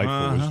 Lori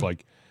Lightfoot was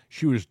like,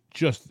 she was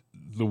just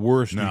the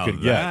worst you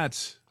could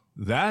get.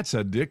 That's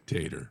a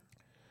dictator.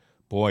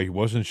 Boy,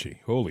 wasn't she?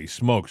 Holy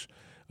smokes.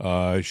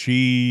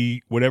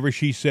 Whatever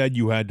she said,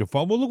 you had to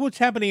follow. Well, look what's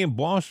happening in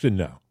Boston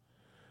now.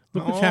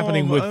 Look what's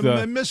happening with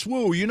Miss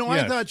Wu. Yes.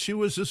 I thought she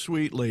was a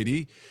sweet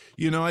lady.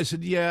 I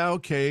said, yeah,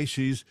 okay,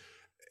 she's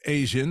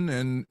Asian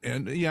and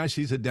yeah,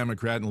 she's a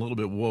Democrat and a little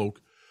bit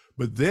woke.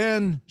 But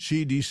then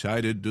she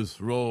decided to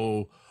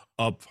throw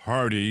a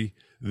party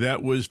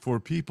that was for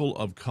people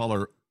of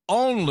color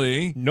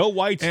only. No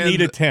whites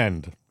need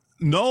attend.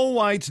 No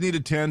whites need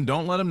attend.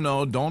 Don't let them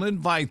know. Don't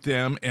invite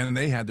them. And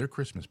they had their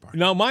Christmas party.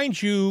 Now,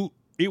 mind you,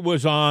 it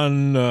was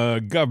on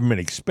government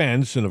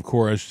expense. And, of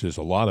course, there's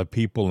a lot of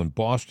people in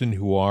Boston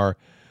who are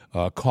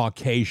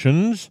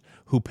Caucasians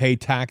who pay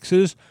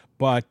taxes.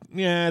 But,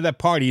 that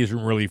party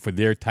isn't really for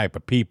their type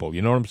of people.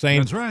 You know what I'm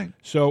saying? That's right.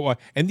 So,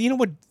 and you know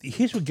what?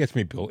 Here's what gets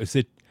me, Bill, is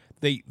that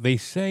they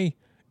say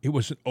it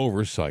was an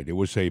oversight. It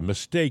was a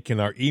mistake in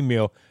our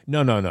email.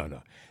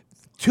 No.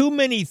 Too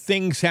many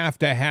things have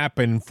to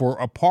happen for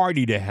a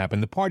party to happen.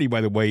 The party,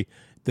 by the way,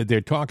 that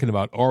they're talking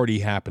about already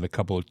happened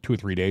 2 or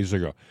 3 days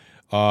ago.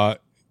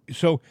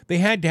 So they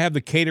had to have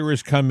the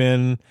caterers come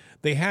in.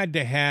 They had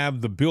to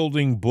have the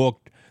building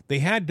booked.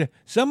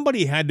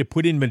 Somebody had to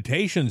put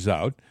invitations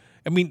out.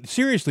 I mean,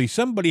 seriously,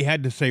 somebody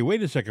had to say,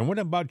 wait a second, what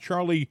about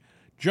Charlie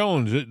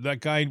Jones, that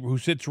guy who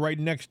sits right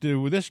next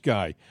to this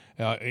guy?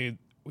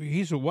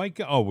 He's a white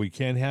guy. Oh, we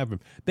can't have him.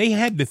 They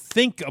had to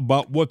think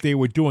about what they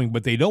were doing,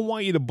 but they don't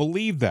want you to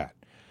believe that.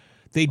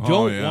 They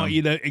don't want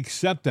you to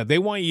accept that. They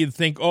want you to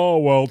think, oh,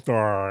 well,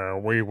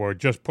 we were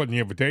just putting the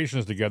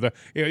invitations together.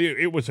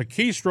 It was a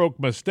keystroke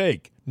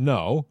mistake.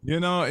 No.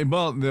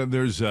 Well,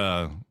 there's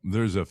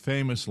a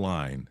famous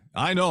line.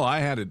 I know I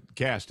had it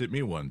cast at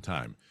me one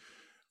time.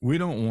 We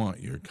don't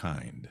want your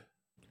kind.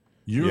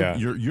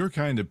 Your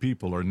kind of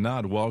people are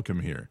not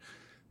welcome here.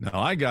 Now,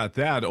 I got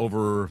that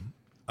over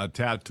a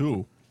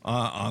tattoo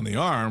on the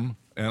arm,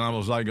 and I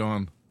was like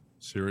going,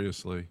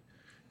 seriously?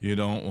 You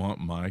don't want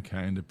my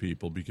kind of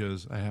people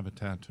because I have a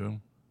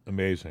tattoo?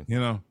 Amazing.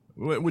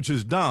 Which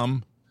is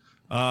dumb.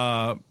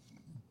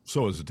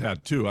 So is a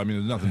tattoo. I mean,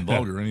 there's nothing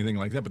vulgar or anything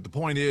like that. But the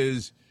point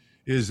is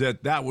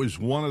that was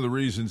one of the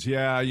reasons,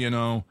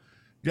 gotta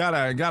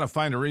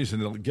find a reason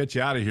to get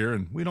you out of here,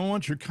 and we don't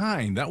want your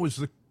kind. That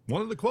was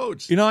one of the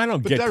quotes. I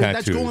don't get tattoos.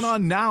 That's going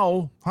on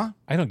now, huh?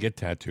 I don't get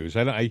tattoos.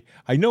 I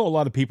know a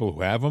lot of people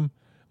who have them.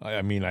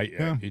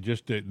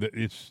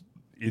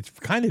 It's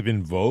kind of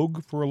in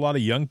vogue for a lot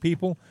of young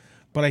people,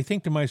 but I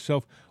think to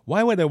myself,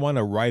 why would I want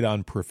to write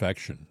on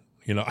perfection?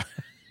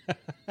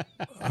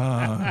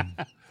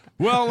 Well,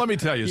 let me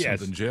tell you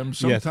something, Jim.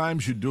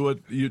 Sometimes you do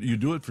it. You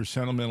do it for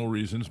sentimental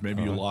reasons.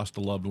 Maybe you lost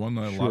a loved one.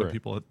 A lot of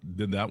people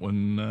did that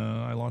when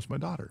I lost my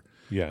daughter.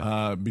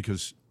 Yeah.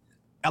 Because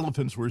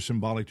elephants were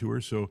symbolic to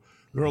her. So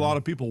there are a lot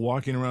of people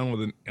walking around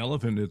with an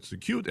elephant. It's a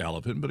cute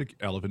elephant, but an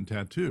elephant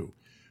tattoo.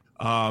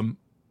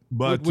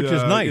 But which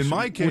is nice. In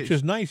my case, which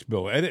is nice,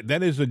 Bill.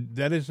 That is.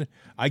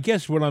 I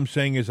guess what I'm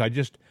saying is, I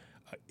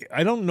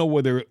don't know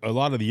whether a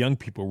lot of the young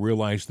people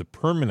realize the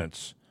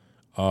permanence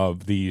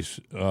of these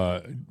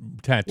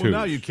tattoos. Well,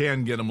 now you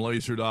can get them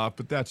lasered off,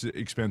 but that's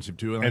expensive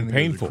too, and I think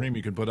painful. There's a cream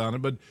you can put on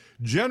it. But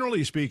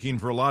generally speaking,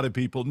 for a lot of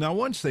people, now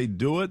once they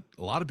do it,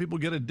 a lot of people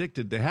get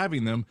addicted to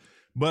having them.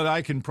 But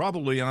I can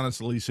probably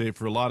honestly say,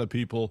 for a lot of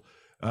people,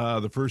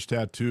 the first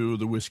tattoo,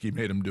 the whiskey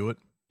made them do it.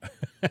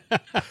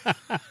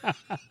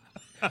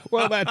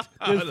 Well,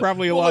 there's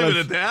probably a lot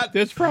of that.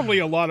 There's probably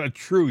a lot of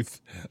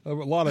truth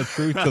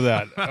to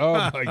that.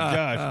 Oh my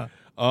gosh.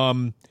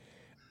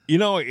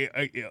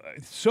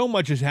 So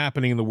much is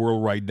happening in the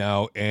world right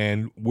now,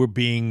 and we're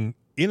being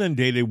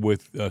inundated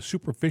with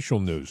superficial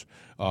news.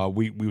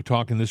 We were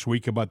talking this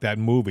week about that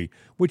movie,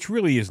 which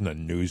really isn't a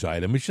news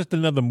item. It's just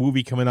another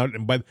movie coming out,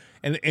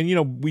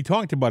 and we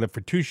talked about it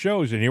for 2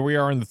 shows, and here we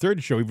are on the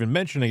 3rd show, even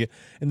mentioning it.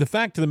 And the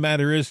fact of the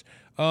matter is,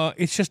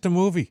 it's just a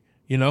movie.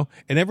 And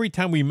every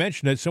time we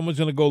mention it, someone's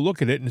going to go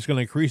look at it, and it's going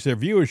to increase their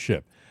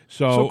viewership.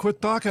 So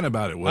quit talking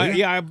about it, will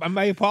you?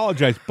 I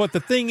apologize. But the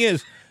thing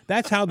is,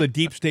 that's how the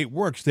deep state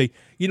works.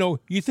 You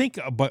think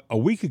about a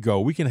week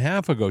ago, week and a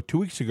half ago, 2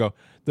 weeks ago,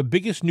 the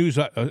biggest news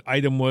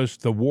item was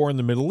the war in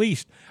the Middle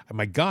East. Oh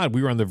my God,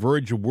 we were on the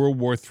verge of World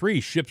War III.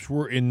 Ships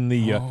were in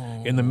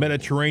the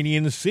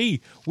Mediterranean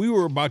Sea. We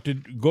were about to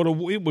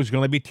it was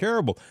going to be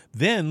terrible.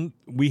 Then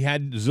we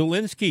had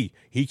Zelensky.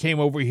 He came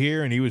over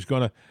here, and he was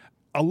going to.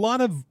 A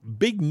lot of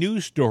big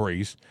news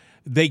stories,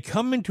 they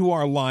come into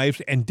our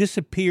lives and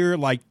disappear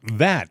like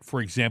that.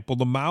 For example,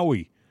 the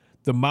Maui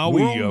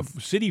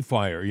city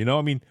fire.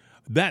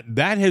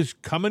 That has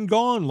come and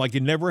gone like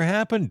it never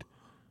happened.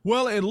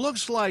 Well, it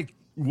looks like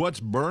what's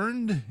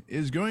burned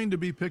is going to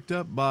be picked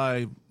up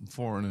by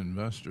foreign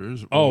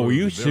investors. Oh, are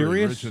you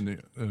serious?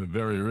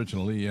 Very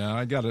originally, yeah.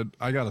 I got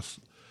to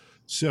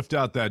sift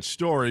out that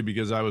story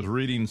because I was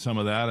reading some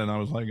of that, and I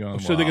was like,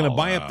 so they're going to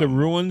buy up the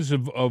ruins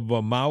of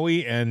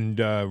Maui and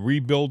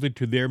rebuild it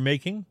to their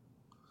making?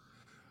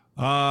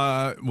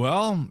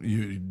 Well,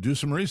 you do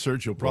some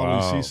research, you'll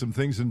probably see some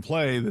things in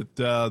play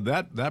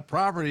that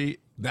property,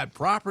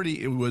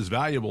 it was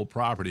valuable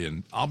property,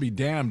 and I'll be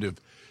damned if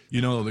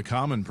the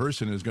common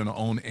person is going to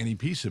own any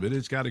piece of it.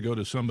 It's got to go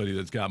to somebody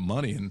that's got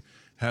money and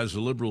has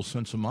a liberal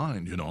sense of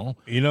mind.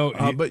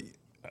 But.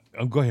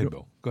 Go ahead,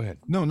 Bill. Go ahead.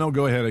 No,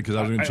 go ahead, because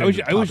I was going to change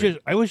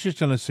I was just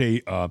going to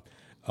say a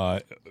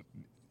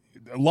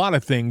lot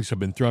of things have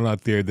been thrown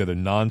out there that are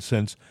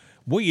nonsense.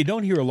 What you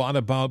don't hear a lot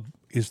about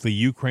is the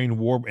Ukraine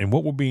war, and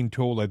what we're being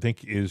told, I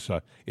think, is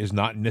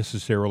not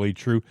necessarily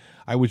true.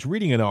 I was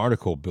reading an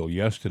article, Bill,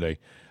 yesterday,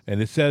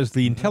 and it says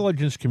the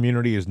intelligence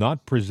community is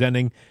not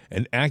presenting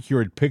an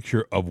accurate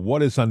picture of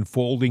what is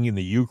unfolding in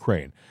the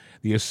Ukraine.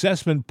 The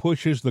assessment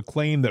pushes the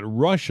claim that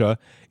Russia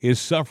is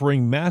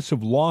suffering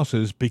massive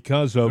losses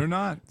because of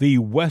the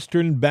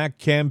Western-backed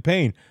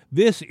campaign.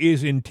 This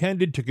is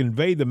intended to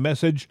convey the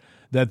message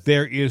that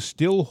there is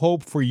still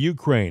hope for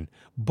Ukraine,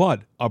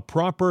 but a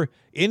proper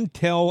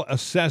intel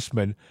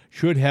assessment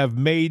should have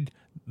made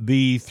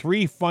the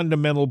three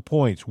fundamental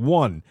points.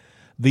 One,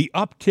 the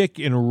uptick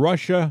in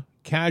Russia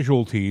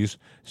casualties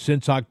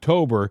since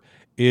October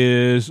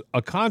is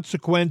a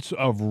consequence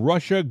of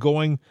Russia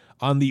going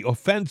on the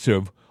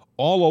offensive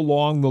all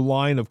along the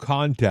line of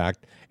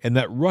contact, and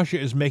that Russia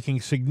is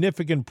making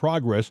significant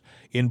progress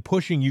in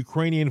pushing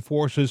Ukrainian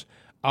forces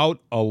out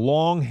a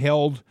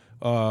long-held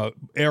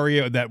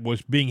area that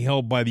was being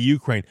held by the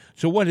Ukraine.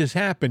 So what has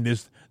happened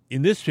is,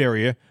 in this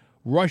area,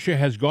 Russia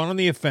has gone on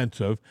the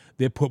offensive.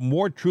 They put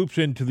more troops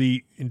into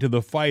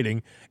the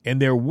fighting,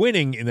 and they're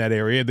winning in that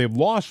area. They've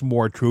lost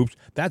more troops.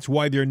 That's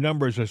why their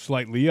numbers are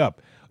slightly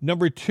up.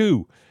 Number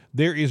two,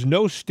 there is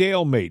no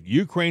stalemate.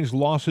 Ukraine's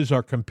losses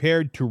are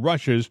compared to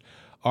Russia's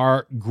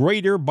are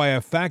greater by a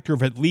factor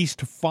of at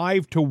least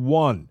 5 to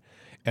 1.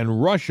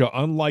 And Russia,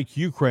 unlike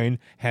Ukraine,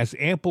 has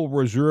ample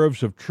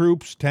reserves of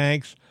troops,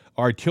 tanks,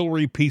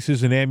 artillery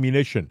pieces, and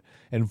ammunition.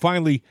 And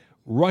finally,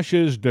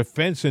 Russia's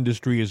defense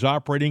industry is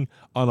operating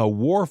on a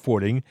war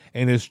footing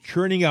and is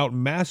churning out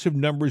massive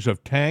numbers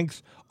of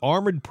tanks,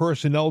 armored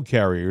personnel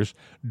carriers,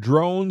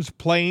 drones,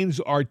 planes,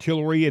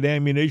 artillery, and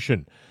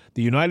ammunition.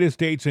 The United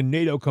States and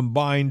NATO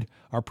combined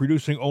are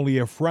producing only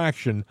a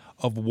fraction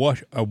of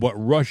what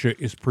Russia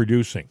is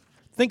producing.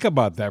 Think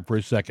about that for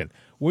a second.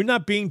 We're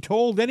not being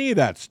told any of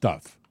that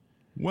stuff.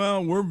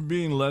 Well, we're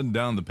being led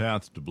down the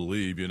path to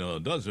believe,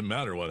 it doesn't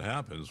matter what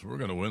happens, we're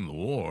going to win the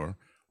war.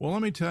 Well,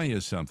 let me tell you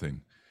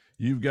something.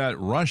 You've got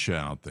Russia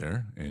out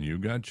there, and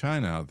you've got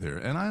China out there,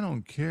 and I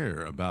don't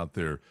care about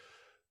their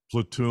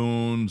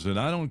platoons, and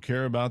I don't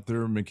care about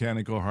their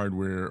mechanical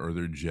hardware or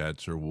their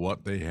jets or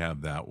what they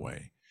have that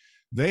way.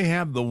 They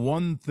have the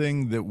one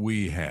thing that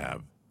we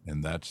have,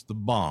 and that's the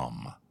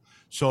bomb.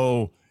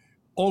 So,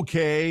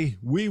 okay,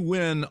 we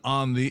win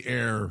on the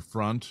air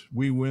front.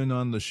 We win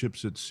on the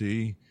ships at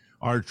sea.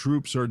 Our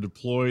troops are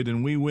deployed,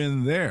 and we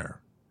win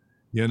there.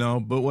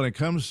 But when it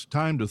comes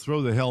time to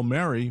throw the Hail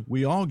Mary,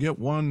 we all get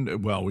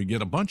we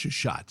get a bunch of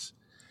shots.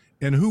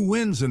 And who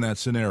wins in that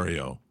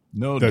scenario?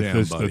 Buddy.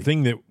 The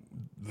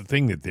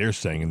thing that they're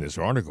saying in this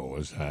article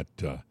is that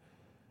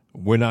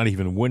we're not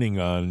even winning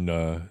on,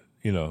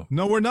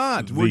 No, we're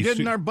not. We're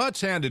getting our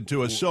butts handed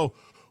to us. So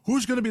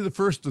who's going to be the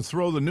first to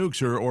throw the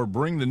nukes or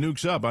bring the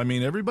nukes up? I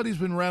mean, everybody's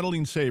been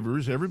rattling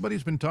sabers.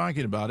 Everybody's been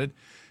talking about it.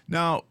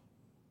 Now,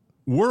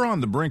 we're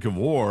on the brink of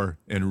war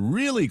and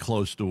really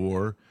close to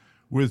war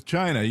with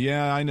China.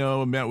 Yeah, I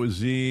know, I met with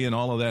Xi and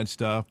all of that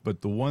stuff,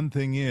 but the one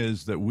thing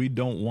is that we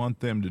don't want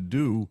them to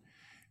do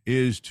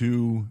is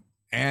to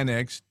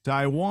annex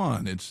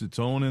Taiwan. It's its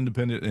own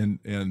independent,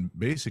 and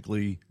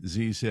basically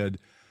Xi said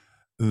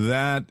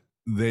that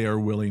they are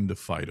willing to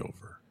fight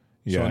over.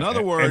 Yeah. So in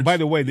other words... And by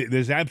the way,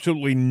 there's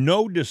absolutely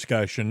no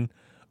discussion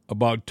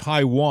about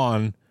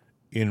Taiwan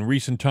in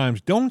recent times.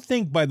 Don't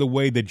think, by the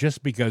way, that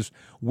just because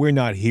we're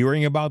not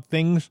hearing about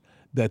things,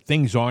 that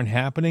things aren't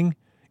happening.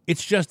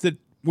 It's just that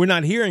we're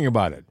not hearing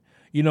about it.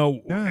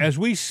 As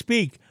we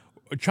speak,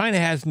 China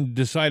hasn't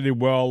decided,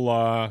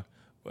 the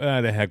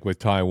heck with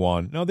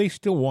Taiwan. No, they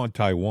still want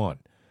Taiwan.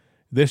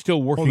 They're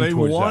still working towards that.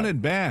 They want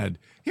it bad.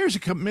 Here's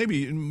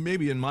maybe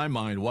in my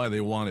mind why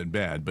they want it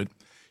bad. But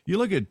you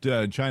look at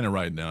China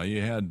right now.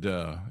 You had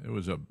it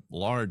was a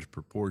large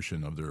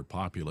proportion of their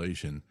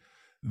population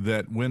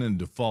that went in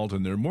default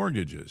in their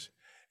mortgages.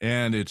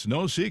 And it's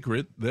no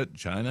secret that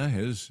China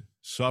is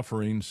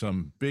suffering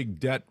some big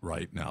debt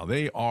right now.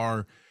 They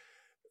are,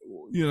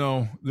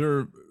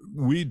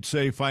 we'd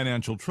say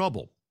financial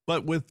trouble.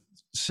 But with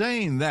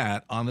saying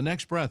that, on the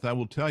next breath, I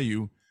will tell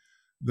you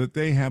that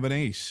they have an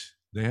ace.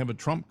 They have a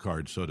trump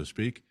card, so to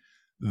speak.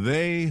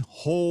 They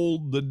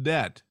hold the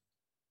debt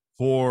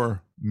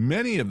for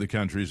many of the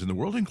countries in the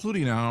world,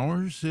 including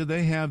ours.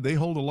 They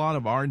hold a lot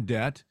of our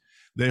debt.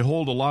 They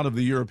hold a lot of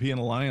the European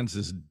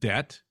alliance's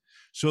debt.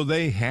 So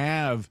they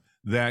have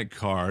that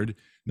card.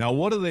 Now,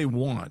 what do they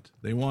want?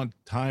 They want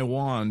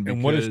Taiwan.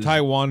 And what is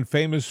Taiwan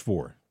famous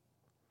for?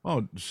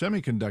 Oh,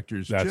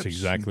 semiconductors. That's chips.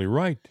 Exactly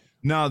right.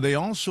 Now, they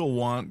also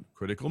want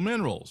critical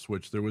minerals,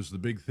 which there was the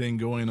big thing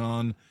going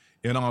on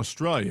in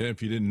Australia.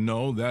 If you didn't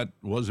know, that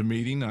was a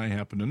meeting I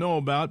happen to know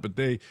about.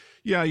 But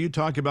you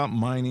talk about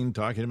mining,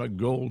 talking about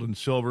gold and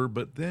silver,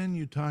 but then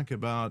you talk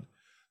about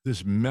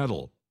this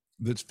metal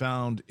that's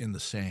found in the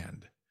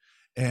sand.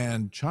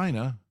 And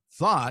China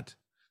thought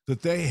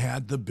that they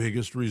had the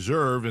biggest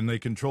reserve and they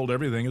controlled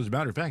everything. As a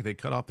matter of fact, they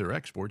cut off their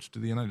exports to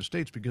the United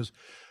States because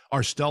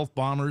our stealth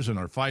bombers and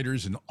our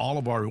fighters and all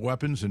of our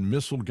weapons and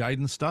missile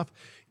guidance stuff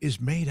is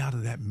made out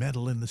of that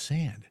metal in the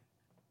sand.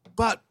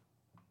 But,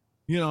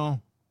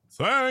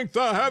 thank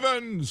the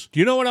heavens. Do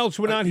you know what else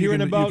we're not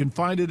hearing about? You can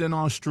find it in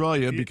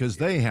Australia because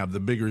they have the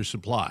bigger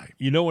supply.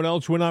 You know what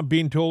else we're not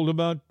being told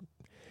about?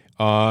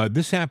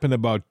 This happened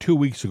about 2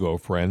 weeks ago,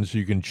 friends.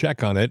 You can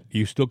check on it.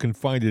 You still can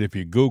find it if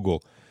you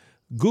Google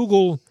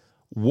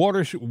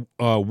water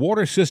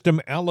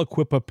system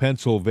Aliquippa,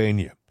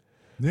 Pennsylvania.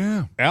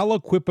 Yeah.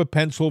 Aliquippa,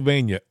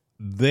 Pennsylvania.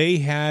 They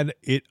had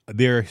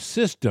their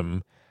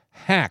system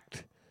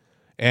hacked.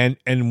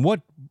 And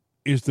what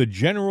is the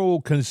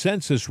general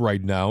consensus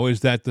right now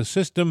is that the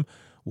system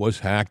was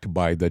hacked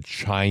by the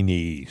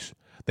Chinese.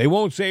 They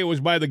won't say it was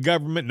by the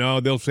government. No,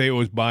 they'll say it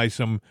was by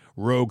some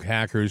rogue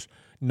hackers.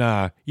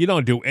 Nah, you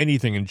don't do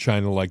anything in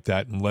China like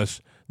that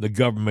unless the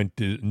government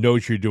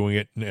knows you're doing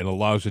it and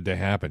allows it to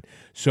happen.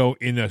 So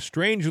in a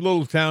strange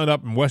little town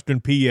up in western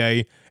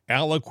PA,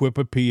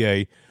 Aliquippa,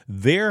 PA,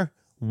 their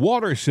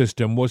water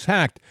system was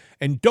hacked.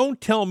 And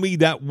don't tell me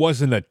that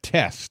wasn't a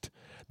test,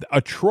 a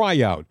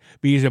tryout,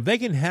 because if they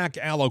can hack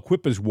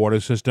Aliquippa's water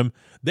system,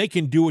 they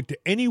can do it to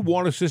any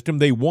water system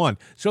they want.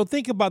 So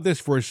think about this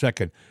for a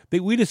second.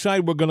 We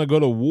decide we're going to go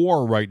to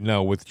war right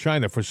now with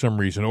China for some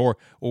reason, or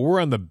we're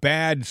on the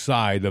bad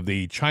side of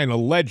the China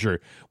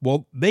ledger.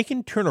 Well, they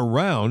can turn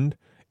around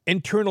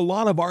and turn a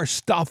lot of our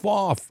stuff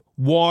off.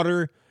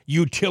 Water,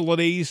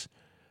 utilities.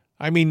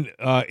 I mean,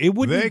 it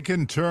wouldn't... They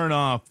can turn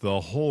off the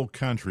whole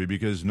country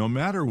because no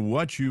matter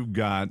what you've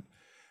got,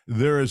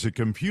 there is a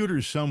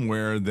computer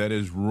somewhere that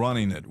is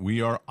running it.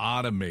 We are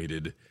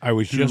automated. I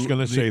was just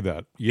going to say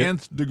that. Yep.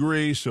 Nth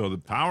degree. So the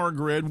power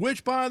grid,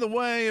 which, by the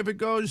way, if it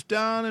goes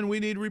down and we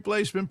need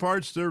replacement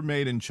parts, they're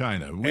made in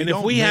China. And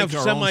if we have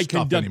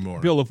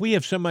semiconductors, Bill, if we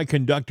have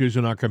semiconductors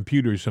in our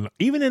computers and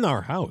even in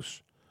our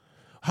house,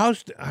 how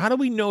do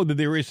we know that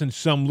there isn't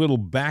some little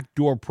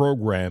backdoor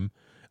program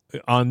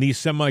on these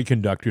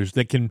semiconductors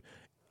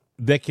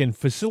that can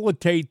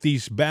facilitate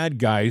these bad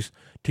guys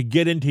to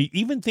get into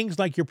even things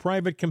like your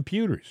private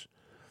computers?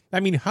 I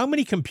mean, how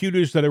many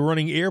computers that are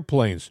running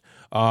airplanes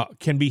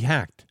can be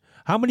hacked?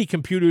 How many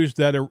computers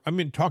that are,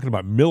 talking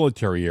about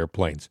military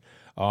airplanes.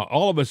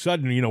 All of a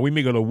sudden, we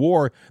may go to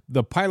war,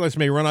 the pilots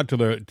may run out to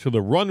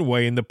the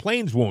runway and the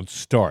planes won't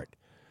start.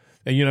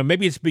 And,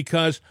 maybe it's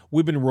because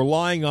we've been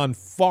relying on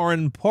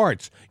foreign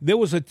parts. There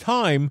was a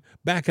time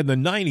back in the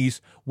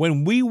 90s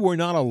when we were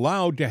not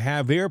allowed to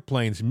have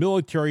airplanes,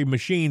 military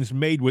machines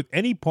made with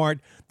any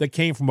part that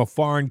came from a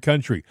foreign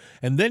country.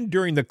 And then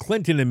during the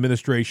Clinton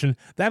administration,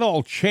 that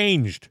all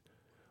changed.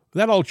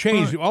 All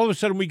of a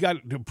sudden, we got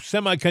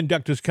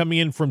semiconductors coming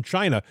in from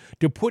China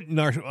to put in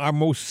our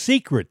most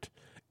secret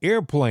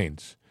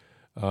airplanes.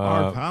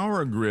 Our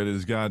power grid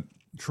has got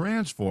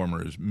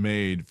transformers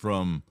made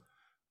from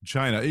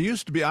China. It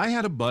used to be, I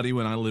had a buddy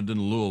when I lived in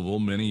Louisville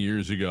many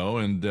years ago,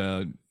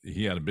 and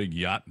he had a big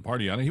yacht and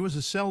party on it. He was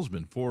a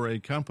salesman for a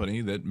company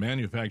that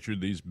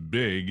manufactured these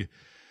big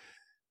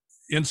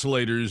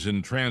insulators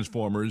and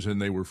transformers,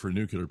 and they were for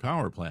nuclear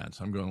power plants.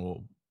 I'm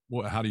going,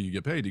 well, how do you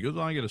get paid? He goes,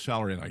 well, I get a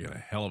salary and I get a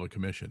hell of a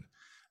commission.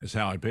 That's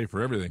how I pay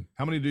for everything.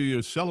 How many do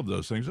you sell of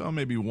those things? Oh,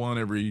 maybe one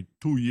every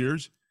 2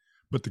 years,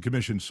 but the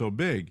commission's so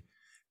big.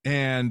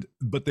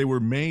 But they were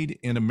made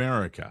in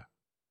America.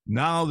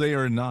 Now they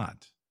are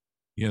not.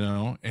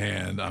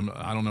 And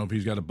I don't know if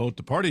he's got a boat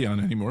to party on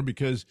anymore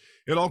because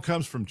it all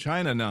comes from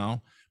China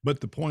now. But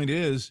the point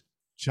is,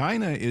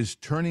 China is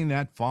turning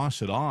that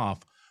faucet off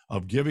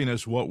of giving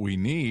us what we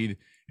need.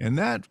 And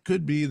that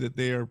could be that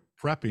they are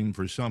prepping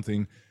for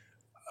something.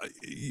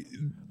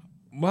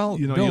 Well,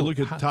 Bill, you look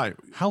at time.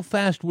 How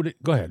fast would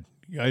it? Go ahead.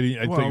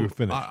 I thought you were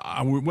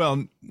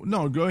finished.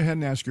 No, go ahead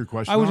and ask your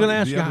question. I was going to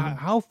ask you,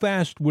 how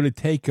fast would it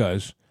take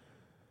us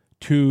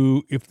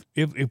to,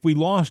 if we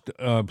lost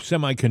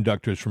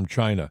semiconductors from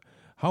China,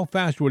 how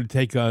fast would it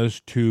take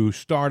us to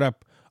start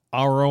up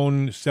our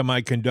own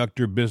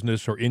semiconductor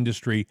business or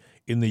industry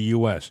in the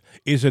U.S.?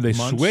 Is it a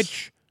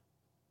switch?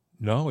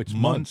 No, it's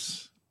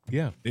months.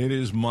 Yeah. It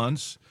is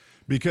months,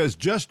 because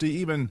just to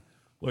even,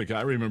 look,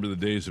 I remember the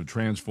days of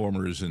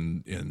transformers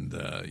and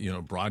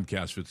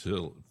broadcast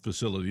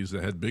facilities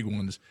that had big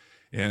ones.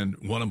 And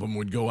one of them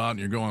would go out and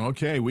you're going,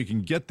 okay, we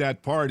can get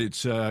that part.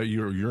 It's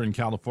you're in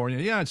California.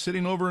 Yeah, it's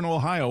sitting over in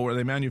Ohio where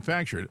they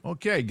manufacture it.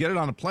 Okay, get it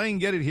on a plane,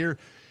 get it here.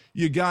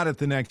 You got it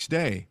the next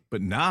day.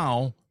 But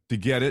now to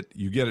get it,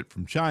 you get it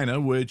from China,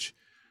 which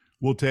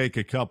will take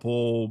a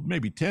couple,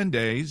 maybe 10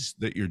 days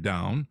that you're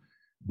down.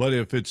 But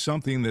if it's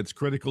something that's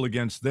critical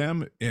against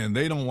them and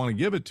they don't want to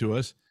give it to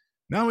us,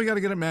 now we got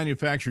to get it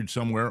manufactured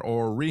somewhere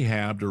or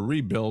rehabbed or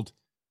rebuilt.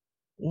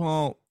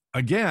 Well,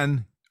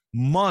 again,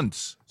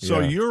 months. So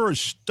you're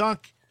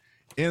stuck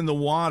in the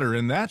water,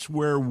 and that's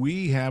where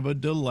we have a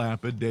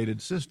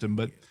dilapidated system.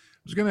 But I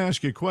was going to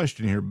ask you a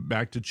question here,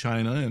 back to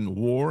China and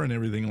war and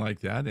everything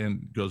like that,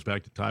 and goes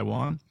back to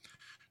Taiwan.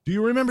 Do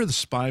you remember the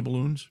spy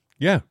balloons?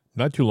 Yeah,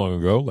 not too long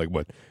ago,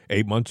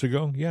 8 months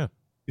ago? Yeah.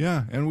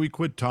 Yeah, and we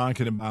quit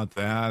talking about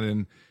that,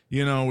 and,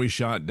 we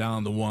shot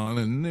down the one,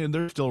 and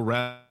there's still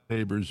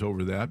papers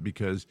over that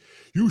because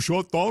you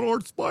shot down our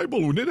spy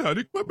balloon. It had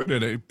equipment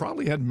in it. It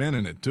probably had men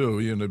in it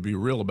too, to be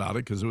real about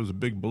it, because it was a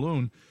big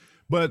balloon.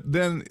 But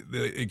then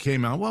it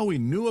came out, well, we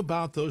knew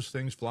about those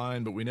things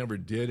flying, but we never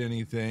did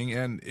anything.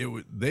 And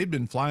they've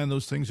been flying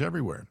those things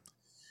everywhere.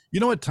 You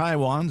know what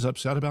Taiwan's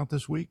upset about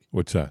this week?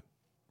 What's that?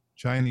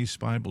 Chinese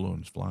spy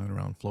balloons flying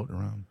around, floating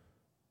around.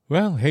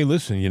 Well, hey,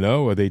 listen,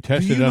 they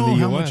tested on the U.S. Do you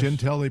know how much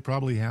intel they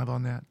probably have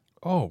on that?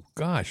 Oh,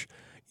 gosh.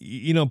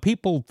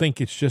 People think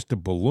it's just a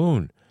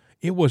balloon.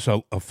 It was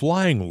a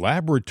flying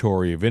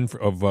laboratory of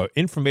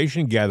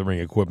information gathering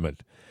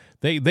equipment.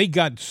 They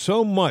got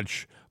so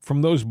much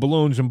from those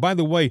balloons. And by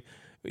the way,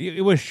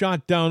 it was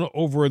shot down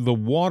over the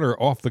water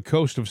off the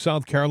coast of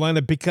South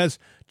Carolina because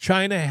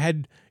China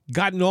had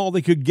gotten all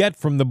they could get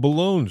from the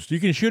balloons. You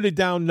can shoot it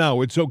down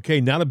now. It's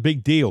okay. Not a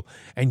big deal.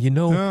 And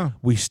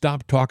we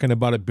stopped talking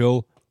about it,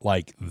 Bill,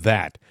 like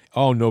that.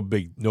 Oh, no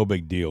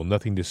big deal.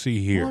 Nothing to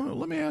see here. Well,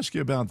 let me ask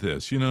you about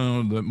this. The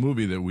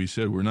movie that we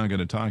said we're not going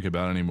to talk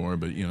about anymore,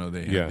 but,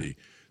 they had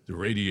the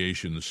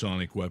radiation, the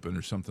sonic weapon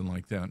or something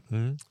like that.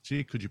 Mm-hmm.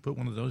 See, could you put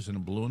one of those in a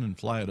balloon and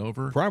fly it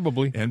over?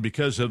 Probably. And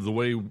because of the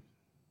way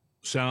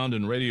sound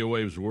and radio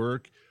waves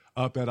work,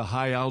 up at a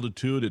high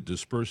altitude, it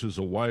disperses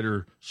a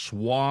wider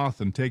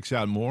swath and takes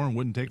out more, and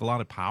wouldn't take a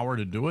lot of power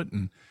to do it.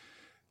 And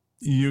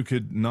you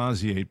could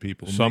nauseate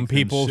people. Some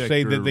people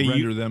say that they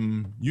render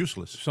them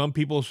useless. Some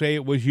people say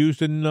it was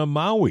used in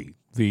Maui.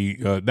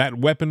 That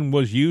weapon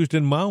was used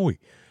in Maui.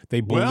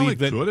 They believe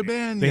that could have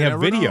been. They have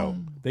video.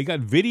 They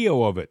got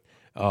video of it,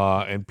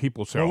 and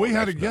people say. Well, we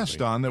had a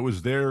guest on that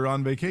was there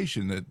on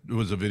vacation. That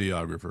was a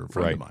videographer, a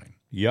friend of mine.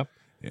 Yep,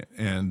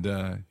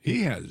 and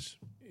he has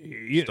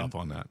stuff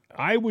on that.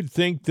 I would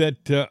think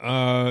that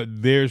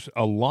there's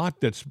a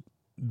lot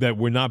that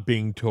we're not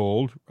being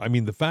told. I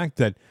mean, the fact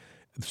that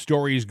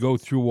stories go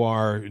through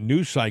our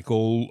news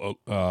cycle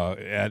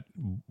at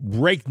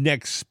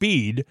breakneck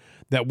speed,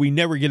 that we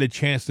never get a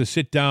chance to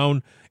sit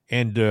down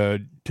and to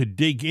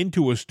dig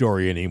into a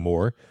story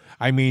anymore.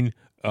 I mean,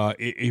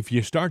 if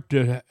you start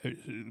to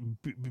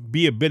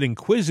be a bit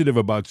inquisitive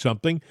about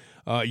something,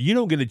 you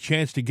don't get a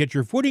chance to get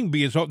your footing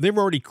because they've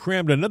already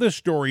crammed another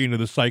story into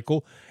the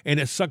cycle,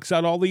 and it sucks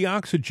out all the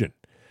oxygen.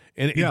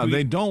 And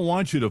they don't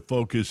want you to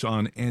focus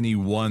on any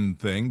one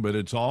thing, but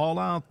it's all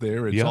out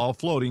there. It's all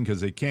floating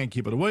because they can't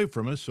keep it away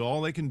from us. So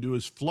all they can do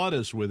is flood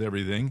us with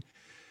everything.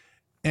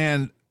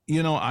 And,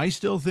 I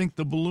still think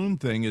the balloon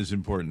thing is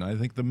important. I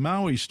think the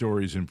Maui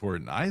story is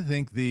important. I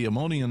think the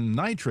ammonium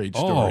nitrate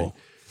story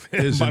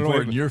is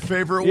important. Your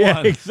favorite one.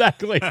 Yeah,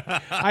 exactly.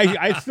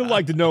 I still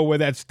like to know where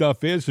that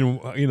stuff is and,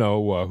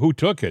 who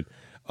took it.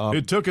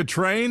 It took a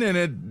train,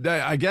 and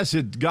I guess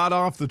it got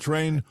off the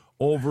train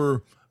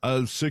over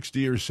a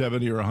 60 or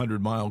 70 or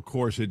 100-mile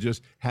course. It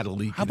just had a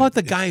leak. How about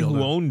the guy who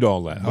owned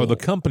all that, or the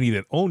company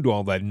that owned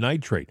all that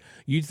nitrate?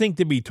 You'd think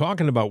they'd be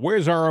talking about,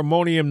 where's our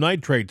ammonium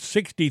nitrate,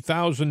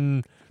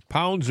 60,000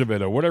 pounds of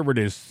it, or whatever it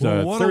is, 30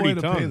 tons.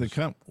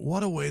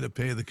 What a way to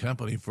pay the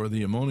company for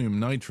the ammonium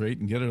nitrate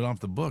and get it off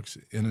the books,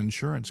 an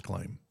insurance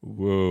claim.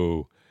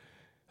 Whoa.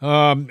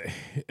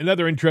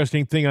 Another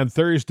interesting thing, on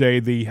Thursday,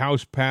 the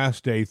House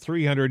passed a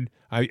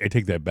I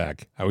take that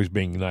back. I was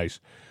being nice.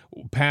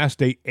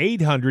 Passed a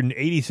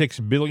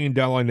 $886 billion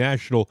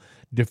National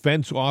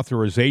Defense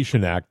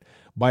Authorization Act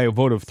by a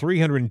vote of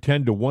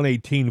 310 to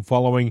 118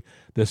 following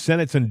the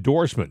Senate's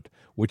endorsement,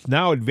 which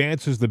now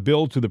advances the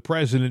bill to the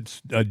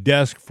president's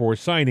desk for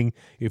signing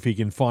if he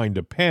can find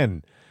a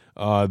pen.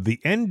 The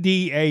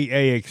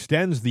NDAA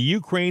extends the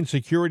Ukraine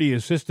Security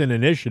Assistance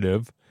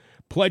Initiative,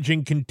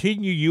 pledging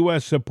continued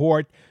U.S.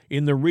 support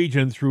in the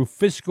region through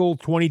fiscal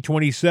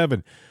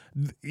 2027.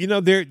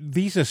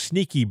 These are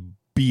sneaky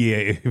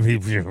BA.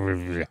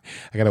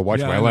 I got to watch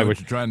my language. What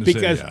you're trying to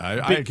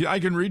say. I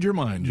can read your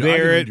mind, John. I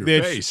can read your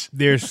face.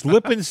 They're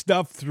slipping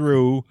stuff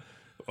through,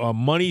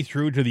 money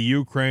through to the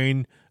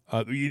Ukraine.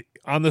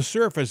 On the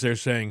surface, they're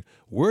saying,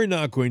 we're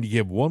not going to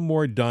give one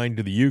more dime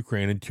to the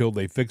Ukraine until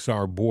they fix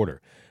our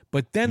border.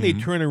 But then they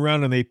turn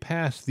around and they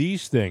pass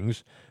these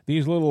things,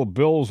 these little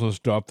bills and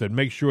stuff that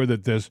make sure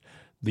that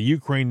the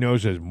Ukraine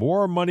knows there's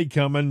more money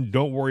coming.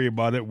 Don't worry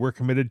about it. We're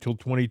committed till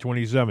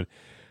 2027.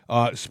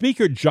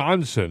 Speaker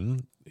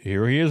Johnson,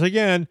 here he is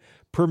again,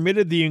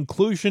 permitted the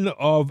inclusion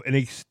of an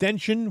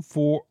extension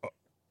for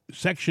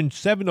Section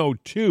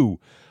 702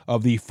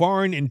 of the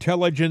Foreign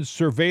Intelligence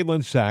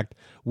Surveillance Act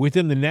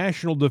within the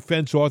National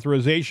Defense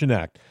Authorization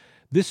Act.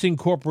 This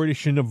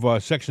incorporation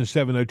of Section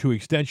 702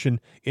 extension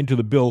into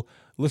the bill,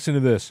 listen to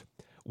this,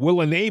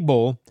 will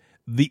enable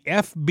the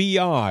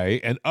FBI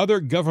and other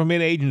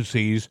government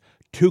agencies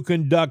to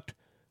conduct,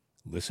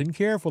 listen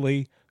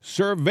carefully,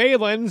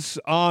 surveillance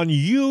on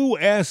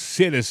U.S.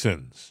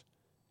 citizens.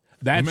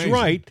 That's amazing.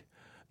 Right.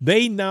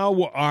 They've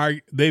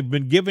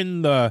been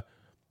given the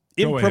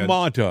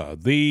imprimatur,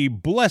 the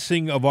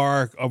blessing of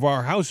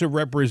our House of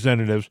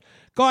Representatives.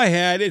 Go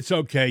ahead, it's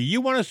okay. You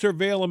want to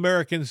surveil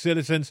American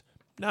citizens?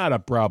 Not a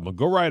problem.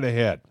 Go right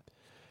ahead.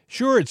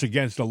 Sure, it's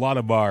against a lot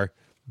of our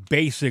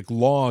basic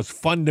laws,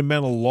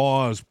 fundamental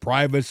laws,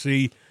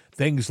 privacy,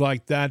 things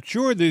like that.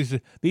 Sure, these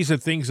are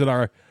things that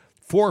our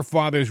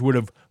forefathers would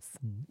have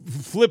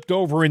flipped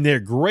over in their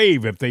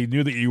grave if they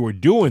knew that you were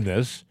doing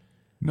this.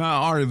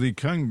 Now, are the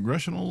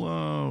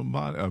congressional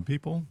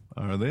people,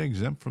 are they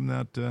exempt from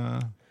that?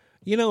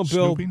 Bill,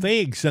 snooping? They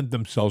exempt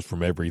themselves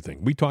from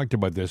everything. We talked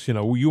about this.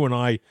 You and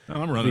I.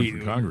 I'm running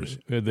for Congress.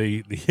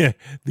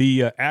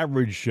 The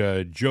average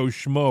Joe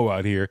Schmo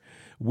out here,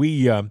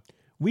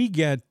 we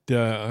get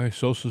our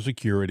Social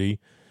Security,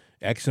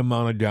 X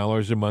amount of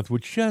dollars a month,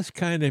 which just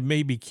kind of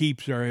maybe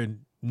keeps our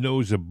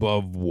nose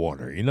above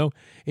water.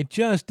 It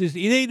just is.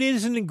 It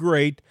isn't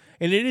great,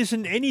 and it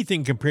isn't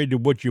anything compared to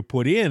what you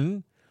put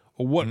in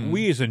or what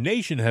we as a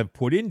nation have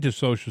put into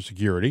Social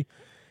Security.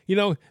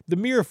 The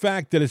mere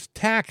fact that it's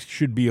taxed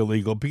should be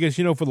illegal because,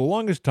 for the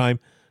longest time,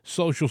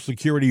 Social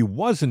Security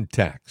wasn't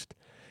taxed.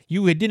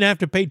 You didn't have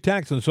to pay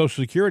tax on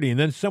Social Security, and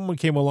then someone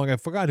came along. I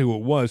forgot who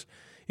it was.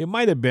 It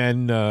might have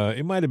been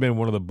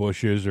one of the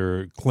Bushes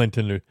or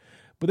Clinton,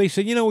 but they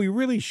said, we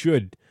really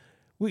should.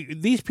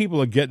 These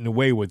people are getting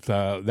away with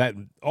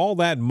all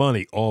that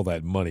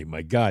money.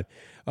 My God,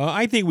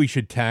 I think we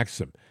should tax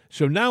them.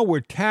 So now we're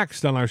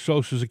taxed on our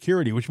Social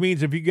Security, which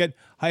means if you get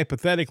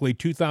hypothetically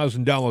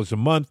 $2,000 a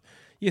month,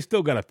 you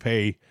still got to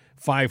pay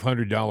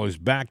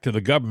 $500 back to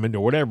the government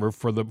or whatever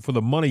for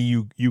the money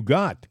you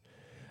got.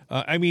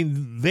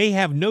 They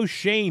have no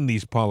shame,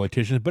 these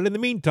politicians. But in the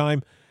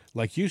meantime,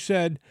 like you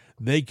said,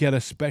 they get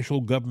a special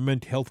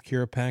government health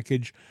care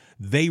package.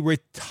 They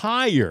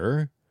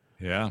retire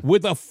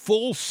with a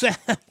full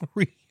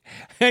salary.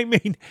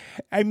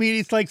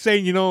 It's like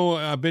saying,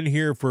 I've been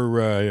here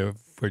for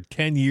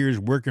 10 years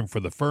working for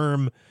the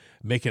firm,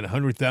 making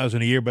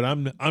 $100,000 a year, but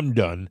I'm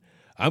done.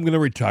 I'm going to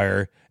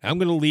retire. I'm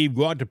going to leave,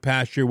 go out to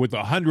pasture with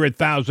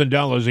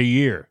 $100,000 a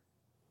year.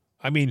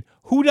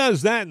 Who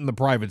does that in the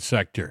private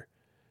sector?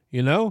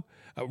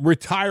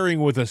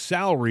 Retiring with a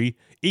salary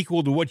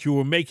equal to what you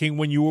were making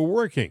when you were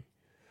working.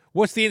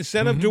 What's the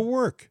incentive to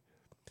work?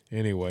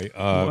 Anyway.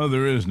 Well,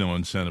 there is no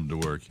incentive to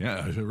work.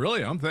 Yeah,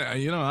 really,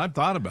 I've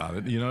thought about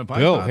it. If I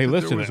Bill, thought hey, that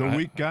listen, there was a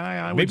weak guy,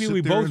 I maybe would we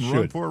sit there both and should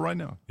run for it right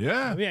now.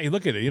 Yeah. Yeah, you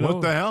look at it.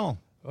 What the hell?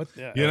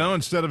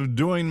 Instead of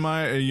doing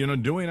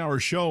doing our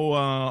show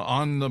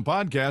on the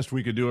podcast,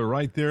 we could do it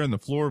right there on the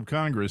floor of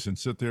Congress and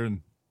sit there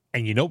and.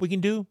 And you know what we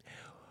can do?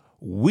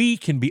 We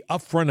can be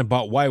upfront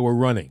about why we're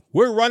running.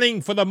 We're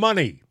running for the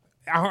money.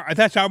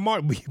 That's our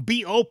mark.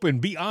 Be open.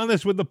 Be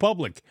honest with the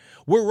public.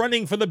 We're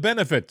running for the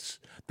benefits.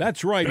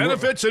 That's right.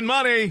 Benefits and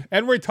money.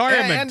 And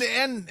retirement.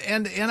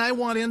 And I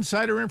want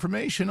insider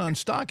information on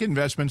stock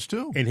investments,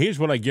 too. And here's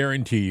what I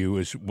guarantee you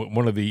is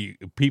one of the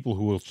people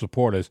who will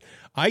support us.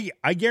 I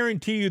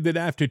guarantee you that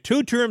after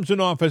 2 terms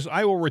in office,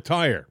 I will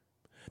retire.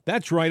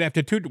 That's right.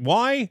 After 2.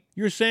 Why,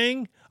 you're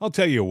saying? I'll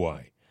tell you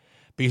why.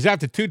 Because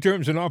after 2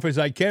 terms in office,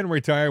 I can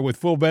retire with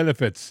full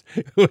benefits,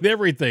 with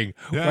everything,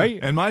 right?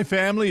 And my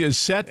family is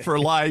set for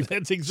life.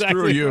 That's exactly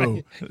Screw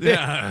you. Right.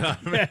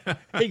 Yeah,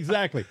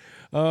 exactly.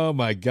 Oh,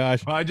 my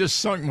gosh. I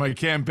just sunk my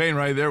campaign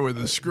right there with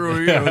the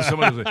screw you.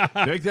 Somebody was like,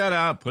 take that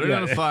out, put it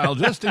in a file,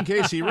 just in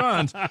case he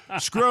runs.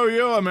 Screw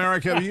you,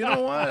 America. You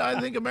know what? I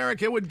think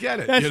America would get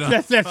it.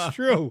 That's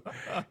true.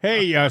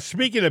 Hey,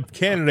 speaking of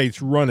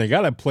candidates running, I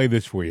got to play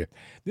this for you.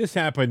 This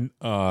happened...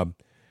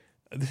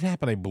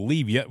 I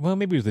believe, maybe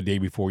it was the day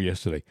before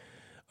yesterday.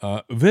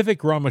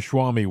 Vivek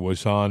Ramaswamy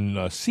was on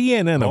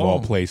CNN of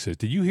all places.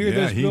 Did you hear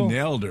this, Bill? He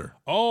nailed her.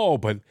 Oh,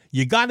 but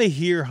you got to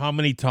hear how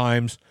many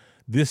times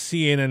this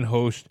CNN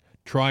host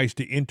tries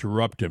to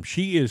interrupt him.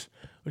 She's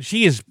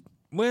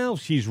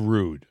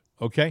rude,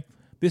 okay?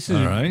 This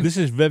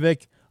is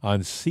Vivek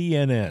on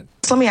CNN.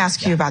 Let me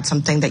ask you about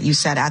something that you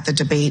said at the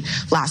debate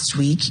last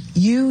week.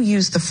 You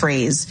used the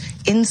phrase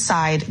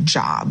inside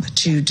job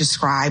to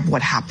describe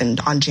what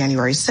happened on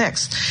January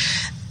 6th.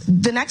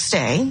 The next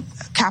day,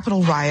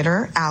 Capitol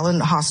rioter Alan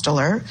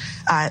Hostetter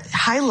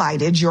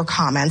highlighted your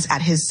comments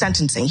at his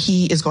sentencing.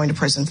 He is going to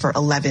prison for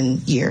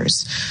 11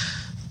 years.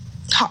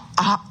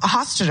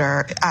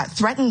 Hostetter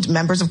threatened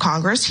members of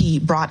Congress. He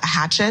brought a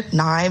hatchet,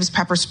 knives,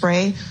 pepper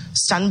spray,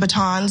 stun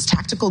batons,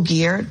 tactical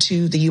gear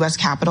to the U.S.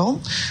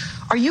 Capitol.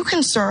 Are you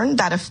concerned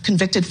that a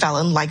convicted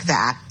felon like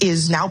that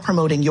is now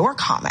promoting your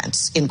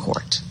comments in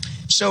court?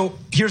 So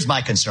here's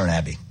my concern,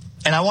 Abby.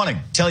 And I want to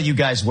tell you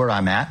guys where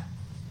I'm at.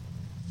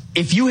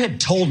 If you had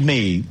told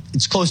me,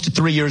 it's close to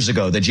 3 years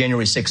ago that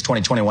January 6,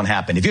 2021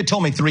 happened. If you had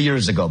told me 3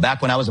 years ago,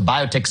 back when I was a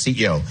biotech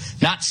CEO,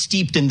 not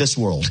steeped in this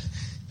world,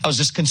 I was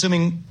just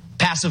consuming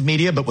passive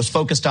media, but was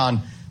focused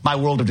on my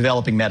world of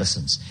developing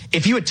medicines.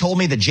 If you had told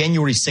me that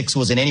January 6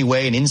 was in any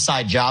way an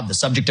inside job, the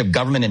subject of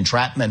government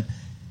entrapment,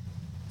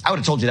 I would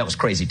have told you that was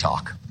crazy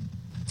talk.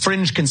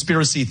 Fringe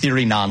conspiracy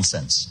theory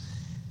nonsense.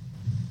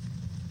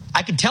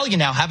 I can tell you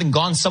now, having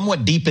gone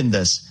somewhat deep in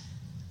this,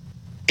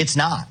 it's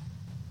not.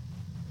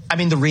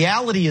 The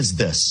reality is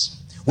this.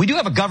 We do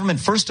have a government,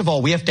 first of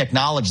all, we have to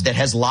acknowledge that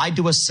has lied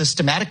to us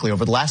systematically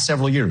over the last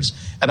several years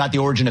about the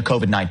origin of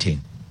COVID-19,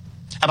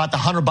 about the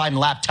Hunter Biden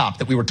laptop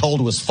that we were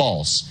told was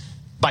false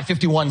by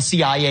 51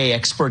 CIA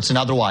experts and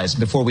otherwise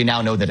before we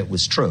now know that it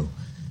was true.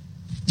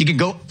 You can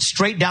go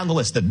straight down the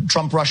list, the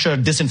Trump-Russia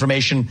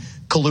disinformation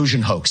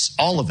collusion hoax,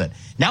 all of it.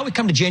 Now we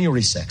come to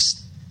January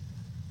 6th.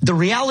 The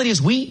reality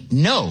is we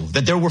know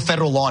that there were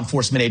federal law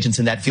enforcement agents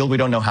in that field. We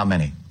don't know how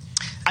many.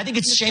 I think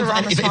it's shameful.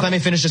 If I may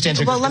finish just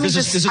answering. Well, let me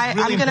this is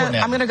really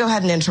important. I'm going to go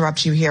ahead and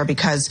interrupt you here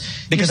because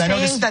I know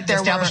the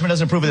establishment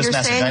doesn't approve of this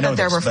message. I know that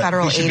there were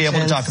federal agents. We should be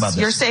able to talk about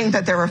this. You're saying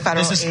that there were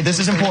federal agents. This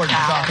is important to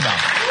talk about.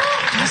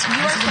 You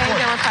are saying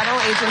there were federal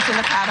agents in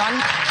the pad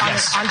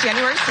on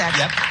January 6th.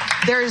 Yep.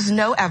 There is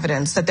no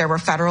evidence that there were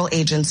federal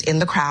agents in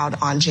the crowd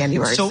on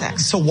January 6th.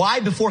 So why,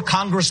 before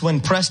Congress,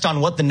 when pressed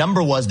on what the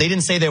number was, they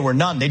didn't say there were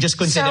none? They just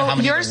couldn't say how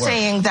many there were. So you're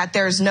saying that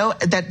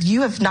that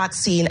you have not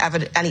seen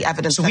any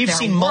evidence that there were.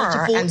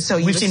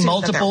 We've seen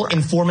multiple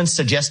informants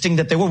suggesting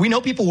that there were. We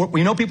know people were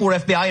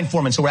FBI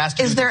informants who were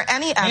asking. Is there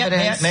any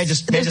evidence? May I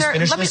just finish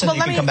this, and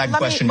you can come back and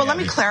question me? Well, let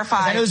me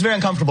clarify. I know it's very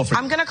uncomfortable for you.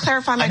 I'm going to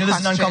clarify my question. I know this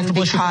is an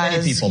uncomfortable issue for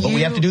many people, but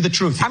we have to do the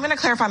truth here. I'm going to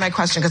clarify my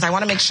question because I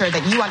want to make sure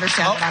that you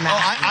understand what I'm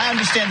asking. I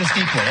understand this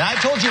deeply. And I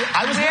told you,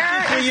 I was with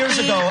you 3 years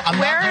ago. I'm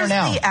not there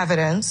now. Where is the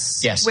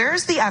evidence? Yes. Where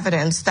is the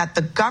evidence that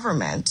the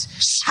government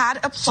had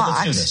a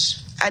plot?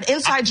 An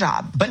inside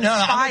job. But no,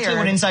 I'm going to tell you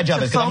what an inside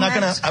job is,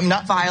 because I'm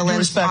not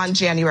violence on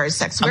January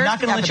 6th. I'm not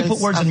going to let you put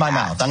words in my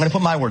mouth. I'm going to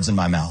put my words in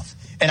my mouth.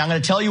 And I'm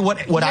going to tell you what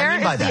I mean by that.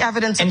 Where is the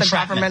evidence that the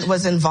government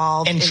was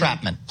involved in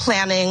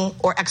planning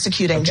or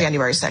executing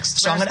January 6th?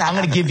 So I'm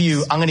going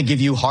to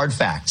give you hard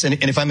facts. And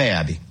if I may,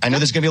 Abby, I know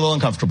this is going to be a little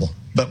uncomfortable,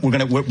 but we're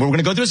going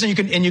to go through this,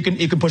 and you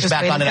can push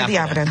back on it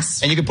after that.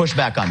 And you can push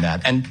back on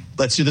that. And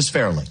let's do this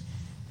fairly.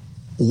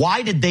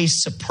 Why did they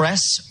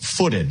suppress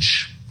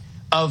footage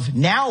of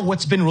now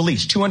what's been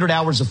released, 200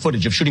 hours of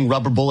footage of shooting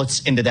rubber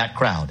bullets into that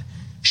crowd,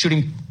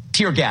 shooting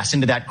tear gas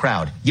into that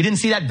crowd? You didn't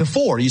see that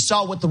before. You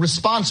saw what the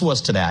response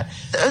was to that.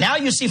 Now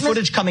you see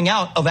footage coming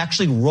out of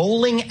actually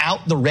rolling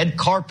out the red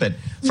carpet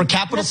for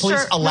Capitol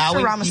Police,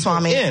 allowing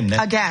people in.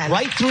 Again,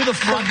 right through the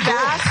front door. The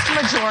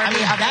vast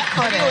majority of the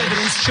footage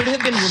evidence should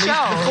have been released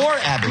before,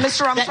 Abby.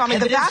 Mr. Ramaswamy,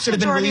 the vast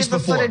majority of the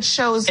footage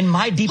shows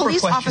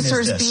police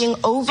officers being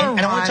overrun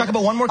and I want to talk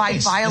about one more by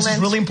case. violent this is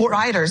really important.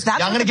 riders.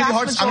 That's I'm going to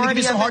give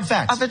you some hard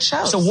facts. Of it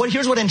shows. So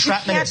here's what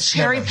entrapment is.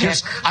 Cherry pick.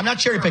 I'm not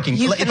cherry picking.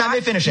 If I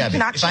may finish, Abby.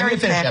 If I may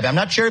finish, Abby. I'm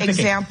not cherry picking.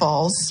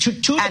 Examples. To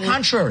the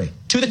contrary.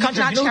 To the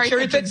contrary. You know who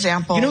cherry picked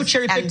examples. You know who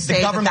cherry picked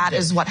the government? That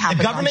is what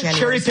happened. The government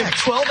cherry picked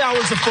 12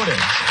 hours of footage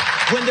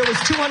when there was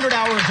 200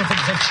 hours of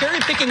footage. The cherry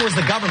picking was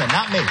the government,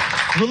 not me.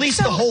 Release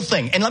the whole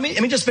thing. And let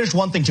me just finish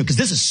one thing too, because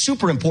this is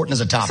super important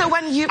as a topic. So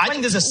I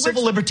think this is a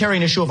civil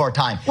libertarian issue of our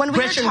time.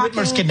 Gretchen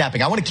Whitmer's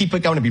kidnapping. I want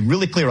to be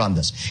really clear on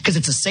this, because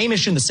it's the same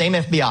issue in the same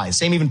FBI,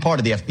 same even part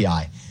of the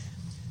FBI.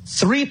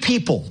 3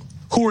 people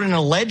who were in an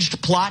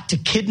alleged plot to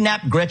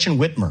kidnap Gretchen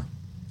Whitmer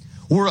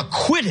were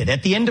acquitted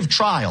at the end of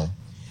trial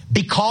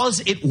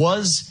because it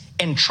was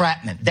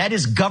entrapment. That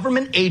is,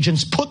 government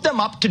agents put them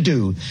up to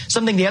do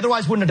something they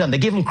otherwise wouldn't have done. They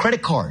gave them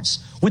credit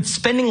cards with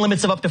spending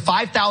limits of up to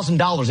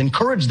 $5,000,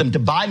 encouraged them to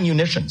buy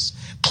munitions,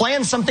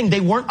 plan something they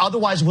weren't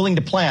otherwise willing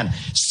to plan.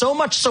 So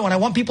much so, and I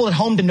want people at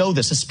home to know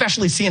this,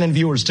 especially CNN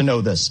viewers to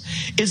know this,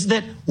 is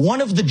that one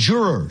of the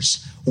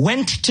jurors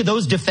went to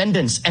those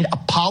defendants and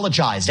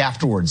apologized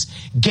afterwards,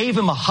 gave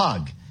him a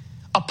hug,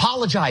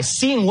 apologized,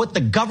 seeing what the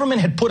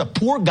government had put a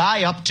poor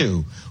guy up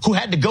to who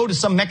had to go to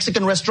some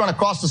Mexican restaurant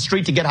across the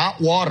street to get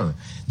hot water.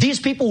 These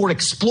people were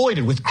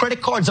exploited with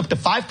credit cards up to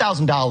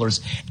 $5,000,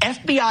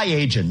 FBI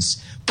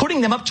agents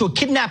putting them up to a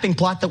kidnapping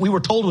plot that we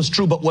were told was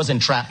true but was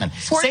entrapment.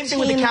 Same thing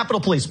with the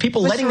Capitol Police,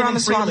 people letting them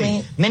in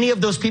freely. Many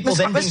of those people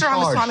then being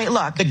charged.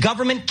 Look, the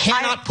government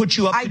cannot put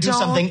you up to do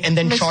something and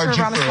then charge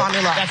you for it.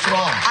 That's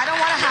wrong. I don't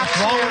want to have to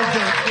the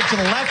left, to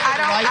the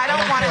right. I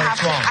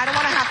don't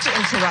want to have to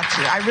interrupt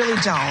you. I really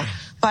don't.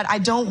 But I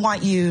don't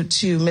want you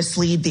to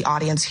mislead the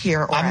audience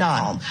here or at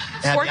home.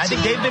 I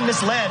think they've been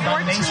misled by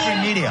the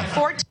mainstream media.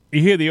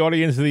 You hear the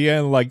audience at the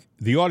end,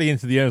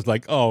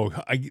 like, oh,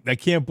 I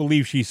can't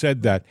believe she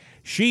said that.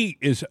 She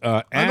is.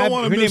 I don't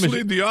want to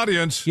mislead the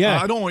audience.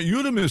 Yeah, I don't want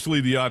you to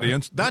mislead the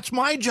audience. That's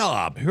my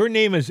job. Her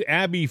name is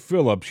Abby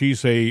Phillips.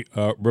 She's a.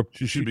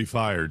 She should be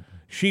fired.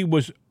 She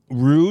was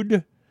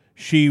rude.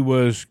 She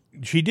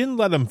didn't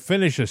let him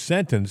finish a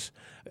sentence.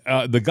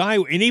 The guy,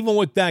 and even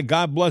with that,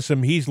 God bless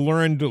him, he's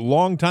learned a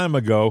long time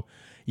ago,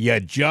 you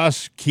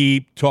just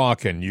keep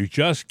talking. You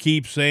just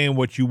keep saying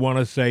what you want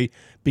to say,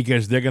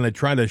 because they're going to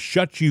try to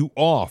shut you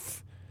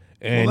off.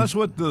 And well, that's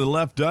what the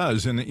left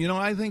does. And,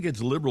 I think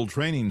it's liberal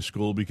training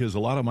school, because a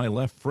lot of my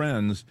left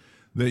friends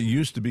that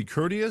used to be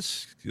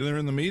courteous, they're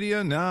in the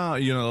media, now,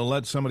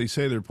 let somebody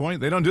say their point.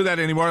 They don't do that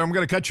anymore. I'm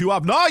going to cut you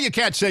off. No, you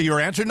can't say your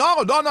answer.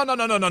 No.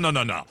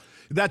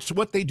 That's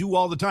what they do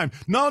all the time.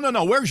 No.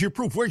 Where's your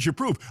proof?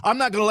 I'm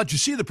not going to let you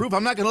see the proof.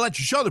 I'm not going to let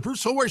you show the proof.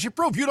 So where's your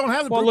proof? You don't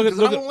have the proof, because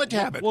I won't let you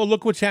have it. Well,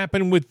 look what's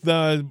happened with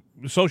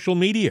social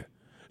media.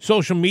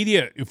 Social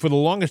media, for the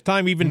longest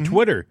time, even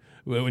Twitter,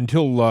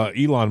 until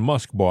Elon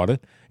Musk bought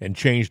it and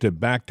changed it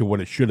back to what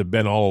it should have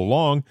been all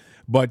along.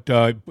 But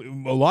a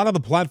lot of the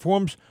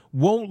platforms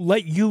won't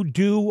let you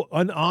do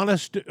an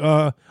honest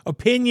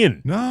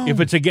opinion if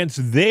it's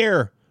against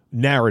their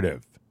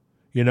narrative,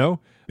 Yeah.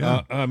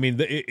 I mean,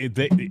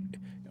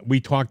 we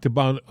talked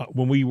about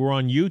when we were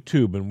on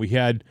YouTube, and we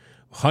had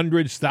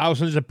hundreds,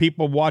 thousands of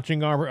people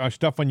watching our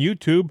stuff on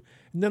YouTube,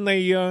 and then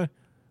they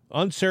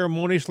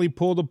unceremoniously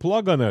pulled the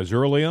plug on us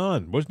early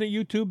on. Wasn't it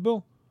YouTube,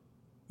 Bill?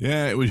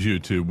 Yeah, it was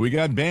YouTube. We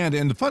got banned.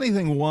 And the funny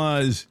thing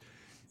was,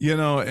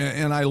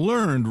 and I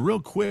learned real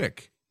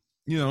quick,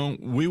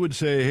 we would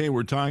say, hey,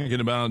 we're talking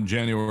about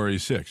January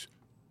 6th.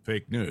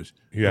 Fake news.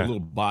 Yeah. The little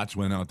bots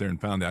went out there and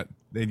found that.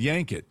 They'd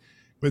yank it.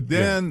 But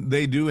then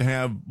they do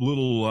have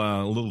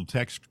little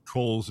text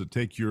trolls that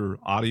take your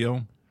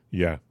audio.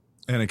 Yeah.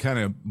 And it kind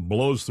of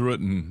blows through it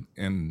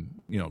in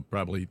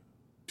probably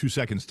 2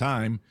 seconds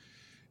time.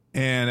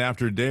 And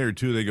after a day or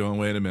two, they go,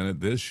 wait a minute,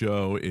 this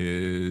show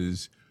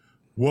is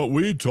what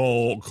we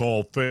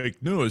call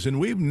fake news. And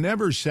we've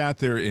never sat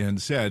there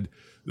and said,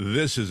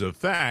 this is a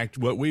fact.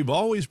 What we've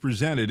always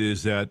presented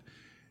is that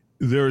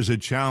there is a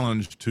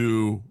challenge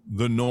to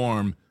the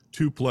norm.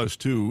 2 +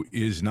 2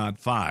 is not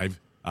 5.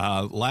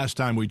 Last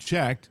time we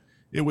checked,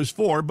 it was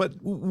 4. But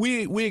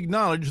we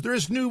acknowledge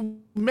there's new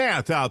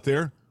math out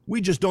there. We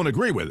just don't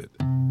agree with it.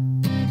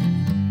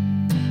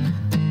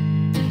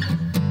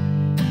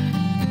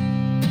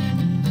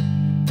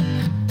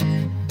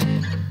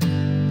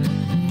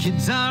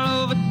 Kids are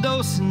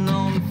overdosing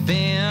on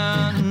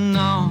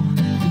fentanyl.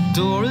 The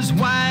door is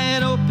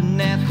wide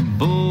open at the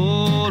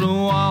border.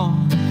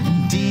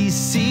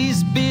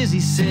 DC's busy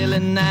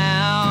selling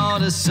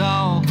out us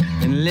all.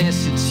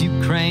 Unless it's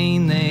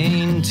Ukraine, they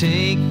ain't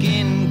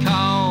taking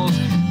calls.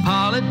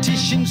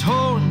 Politicians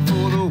whoring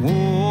for the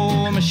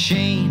war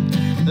machine,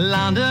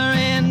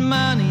 laundering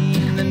money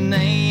in the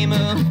name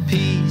of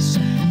peace,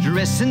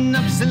 dressing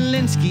up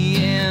Zelensky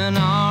in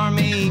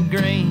army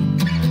green,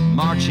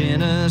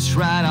 marching us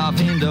right off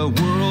into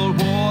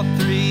World War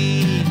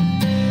III.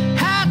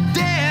 How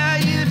dare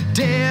you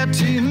dare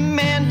to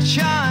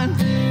mention?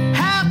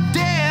 How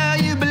dare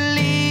you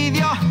believe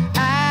your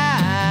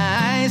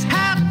eyes?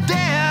 How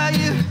dare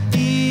you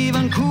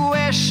even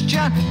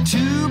question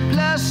 2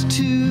 +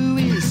 2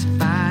 is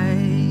 5?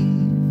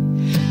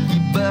 You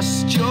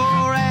bust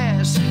your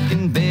ass, you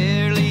can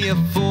barely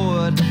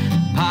afford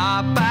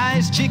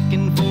Popeye's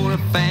chicken for a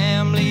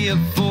family of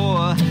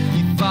 4.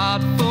 You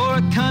fought for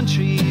a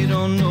country you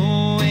don't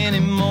know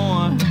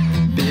anymore.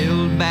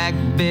 Build back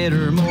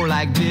better, more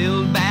like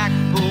build back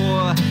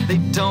poor. They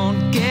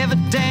don't give a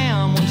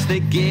damn once they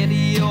get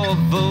your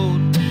vote.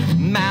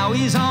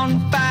 Maui's on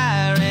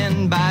fire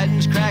and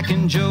Biden's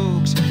cracking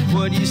jokes.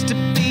 What used to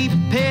be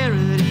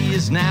parody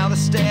is now the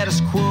status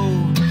quo.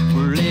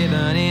 We're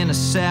living in a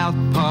South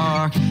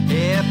Park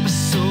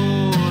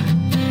episode.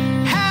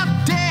 How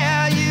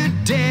dare you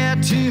dare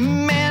to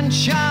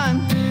mention?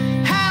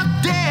 How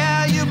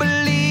dare you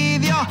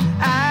believe your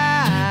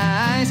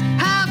eyes?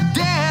 How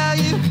dare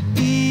you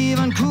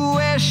even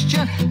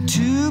question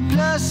 2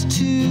 +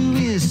 2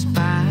 is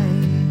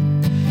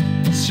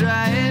 5? That's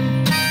right.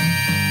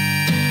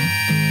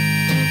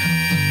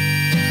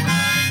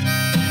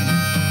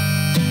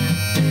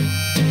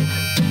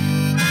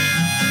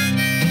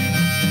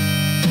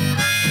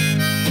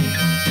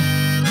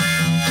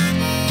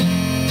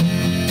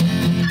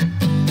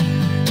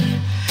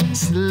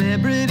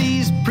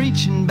 Celebrities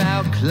preaching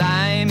about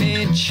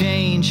climate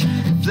change,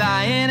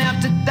 flying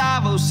out to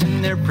Davos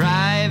in their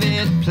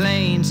private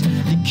planes.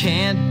 You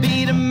can't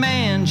beat a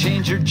man,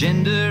 change your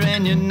gender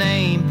and your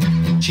name,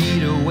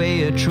 cheat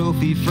away a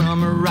trophy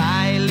from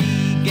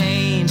Riley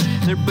Gaines.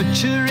 They're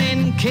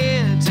butchering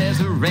kids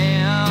as a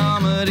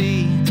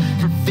remedy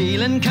for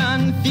feeling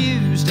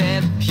confused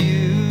at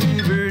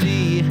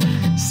puberty,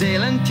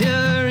 selling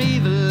pure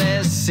evil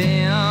as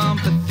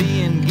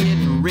sympathy, and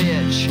getting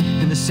rich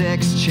in the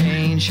sex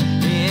change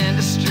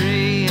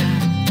industry.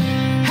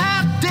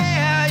 How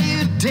dare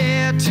you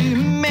dare to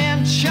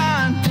mention?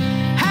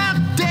 How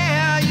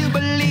dare you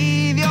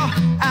believe your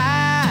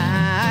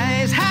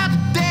eyes? How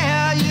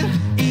dare you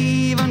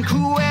even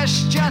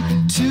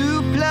question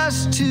 2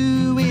 +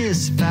 2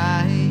 is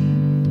 5?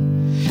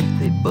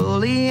 They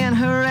bully and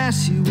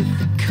harass you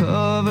with a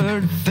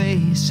covered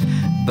face,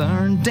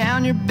 burn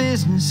down your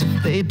business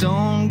if they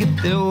don't get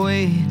their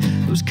way.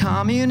 Those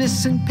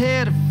communists and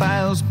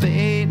pedophiles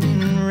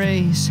baiting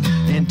race.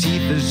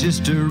 Antifa's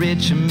just a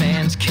rich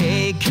man's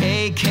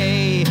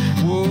KKK.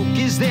 Woke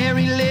is their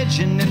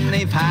religion and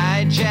they've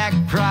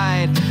hijacked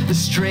pride. The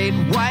straight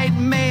white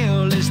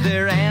male is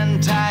their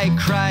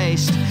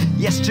antichrist.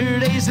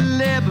 Yesterday's the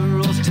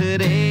liberals,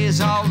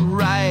 today's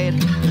alt-right.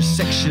 They're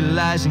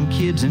sexualizing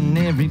kids and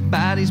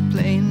everybody's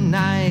playing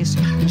nice.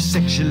 They're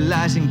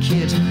sexualizing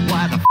kids,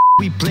 why the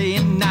we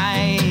playing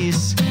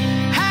nice?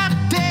 How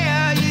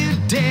dare you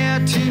dare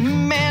to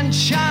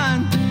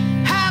mention?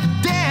 How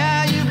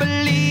dare you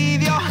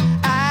believe your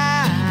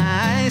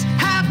eyes?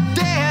 How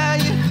dare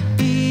you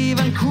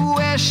even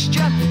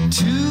question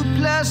 2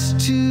 +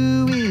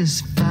 2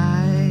 is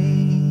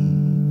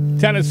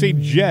 5? Tennessee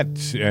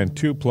Jets and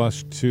 2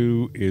 +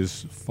 2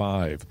 is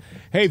 5.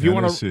 Hey, if you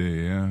want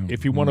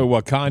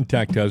to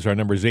contact us, our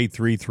number is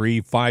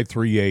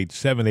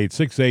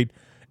 833-538-7868.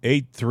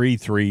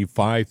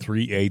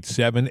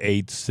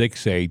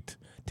 833-538-7868.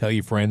 Tell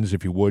your friends,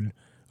 if you would,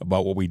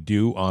 about what we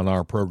do on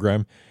our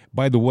program.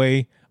 By the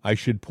way, I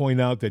should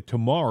point out that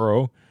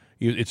tomorrow,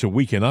 it's a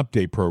weekend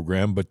update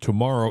program, but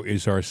tomorrow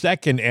is our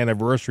 2nd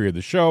anniversary of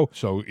the show.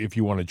 So if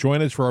you want to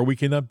join us for our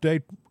weekend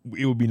update,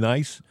 it would be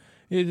nice.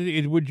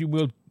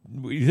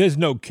 There's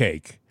no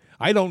cake.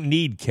 I don't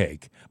need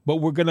cake, but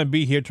we're going to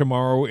be here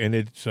tomorrow, and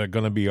it's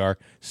going to be our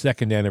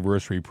 2nd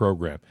anniversary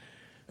program.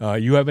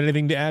 You have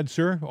anything to add,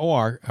 sir?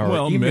 Our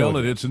well, email mail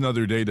at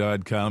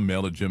itsanotherday.com,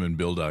 mail at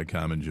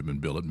jimandbill.com, and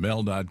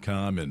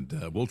jimandbill@mail.com.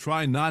 And we'll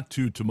try not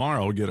to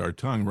tomorrow get our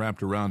tongue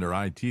wrapped around our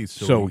eye teeth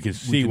so we can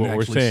see what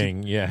we're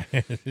saying. Yeah.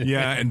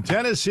 Yeah, and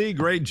Tennessee,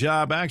 great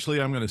job.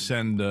 Actually, I'm going to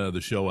send the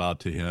show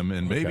out to him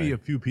and maybe a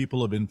few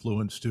people of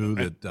influence, too,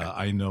 that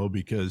I know,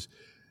 because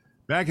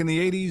back in the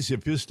 80s,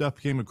 if his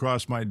stuff came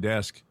across my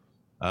desk,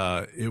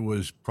 it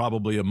was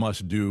probably a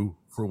must-do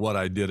for what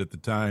I did at the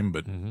time,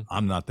 but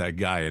I'm not that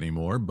guy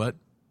anymore. But,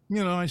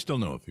 I still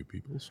know a few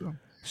people.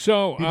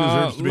 So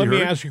let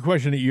me ask you a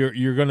question.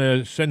 You're going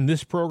to send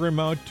this program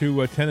out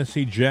to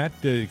Tennessee Jet,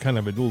 kind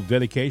of a little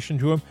dedication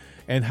to him.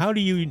 And how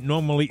do you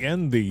normally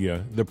end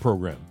the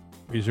program?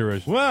 Is there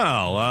as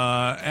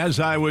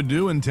I would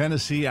do in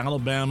Tennessee,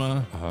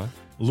 Alabama,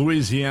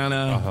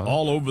 Louisiana,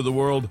 all over the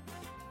world,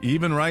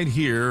 even right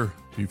here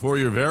before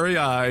your very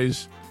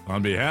eyes,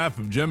 on behalf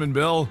of Jim and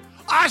Bill,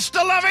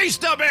 hasta la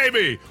vista,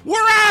 baby! We're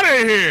out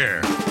of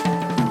here!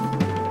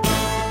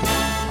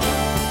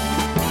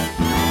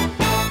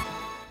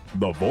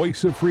 The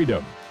voice of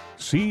freedom,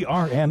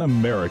 CRN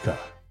America.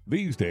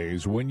 These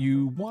days, when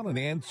you want an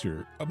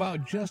answer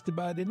about just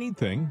about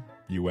anything,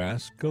 you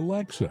ask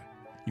Alexa.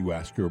 You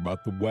ask her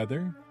about the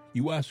weather.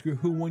 You ask her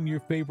who won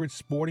your favorite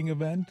sporting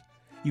event.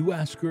 You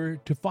ask her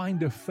to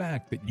find a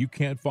fact that you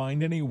can't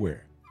find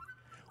anywhere.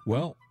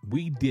 Well,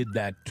 we did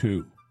that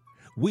too.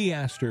 We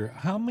asked her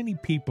how many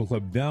people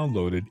have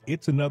downloaded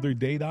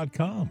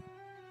itsanotherday.com.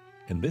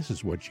 And this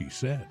is what she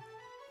said.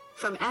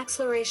 From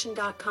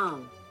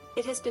acceleration.com,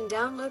 it has been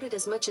downloaded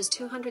as much as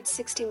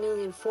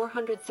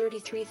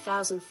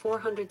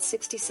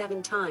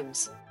 260,433,467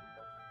 times.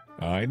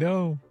 I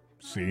know.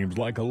 Seems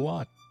like a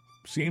lot.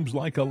 Seems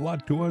like a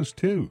lot to us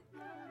too.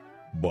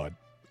 But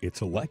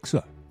it's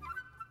Alexa.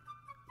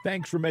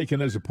 Thanks for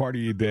making us a part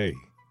of your day.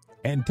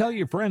 And tell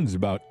your friends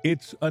about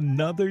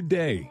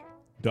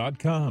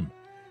itsanotherday.com.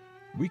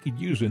 We could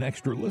use an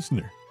extra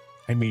listener.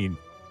 I mean,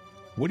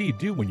 what do you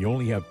do when you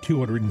only have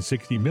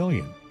 260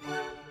 million?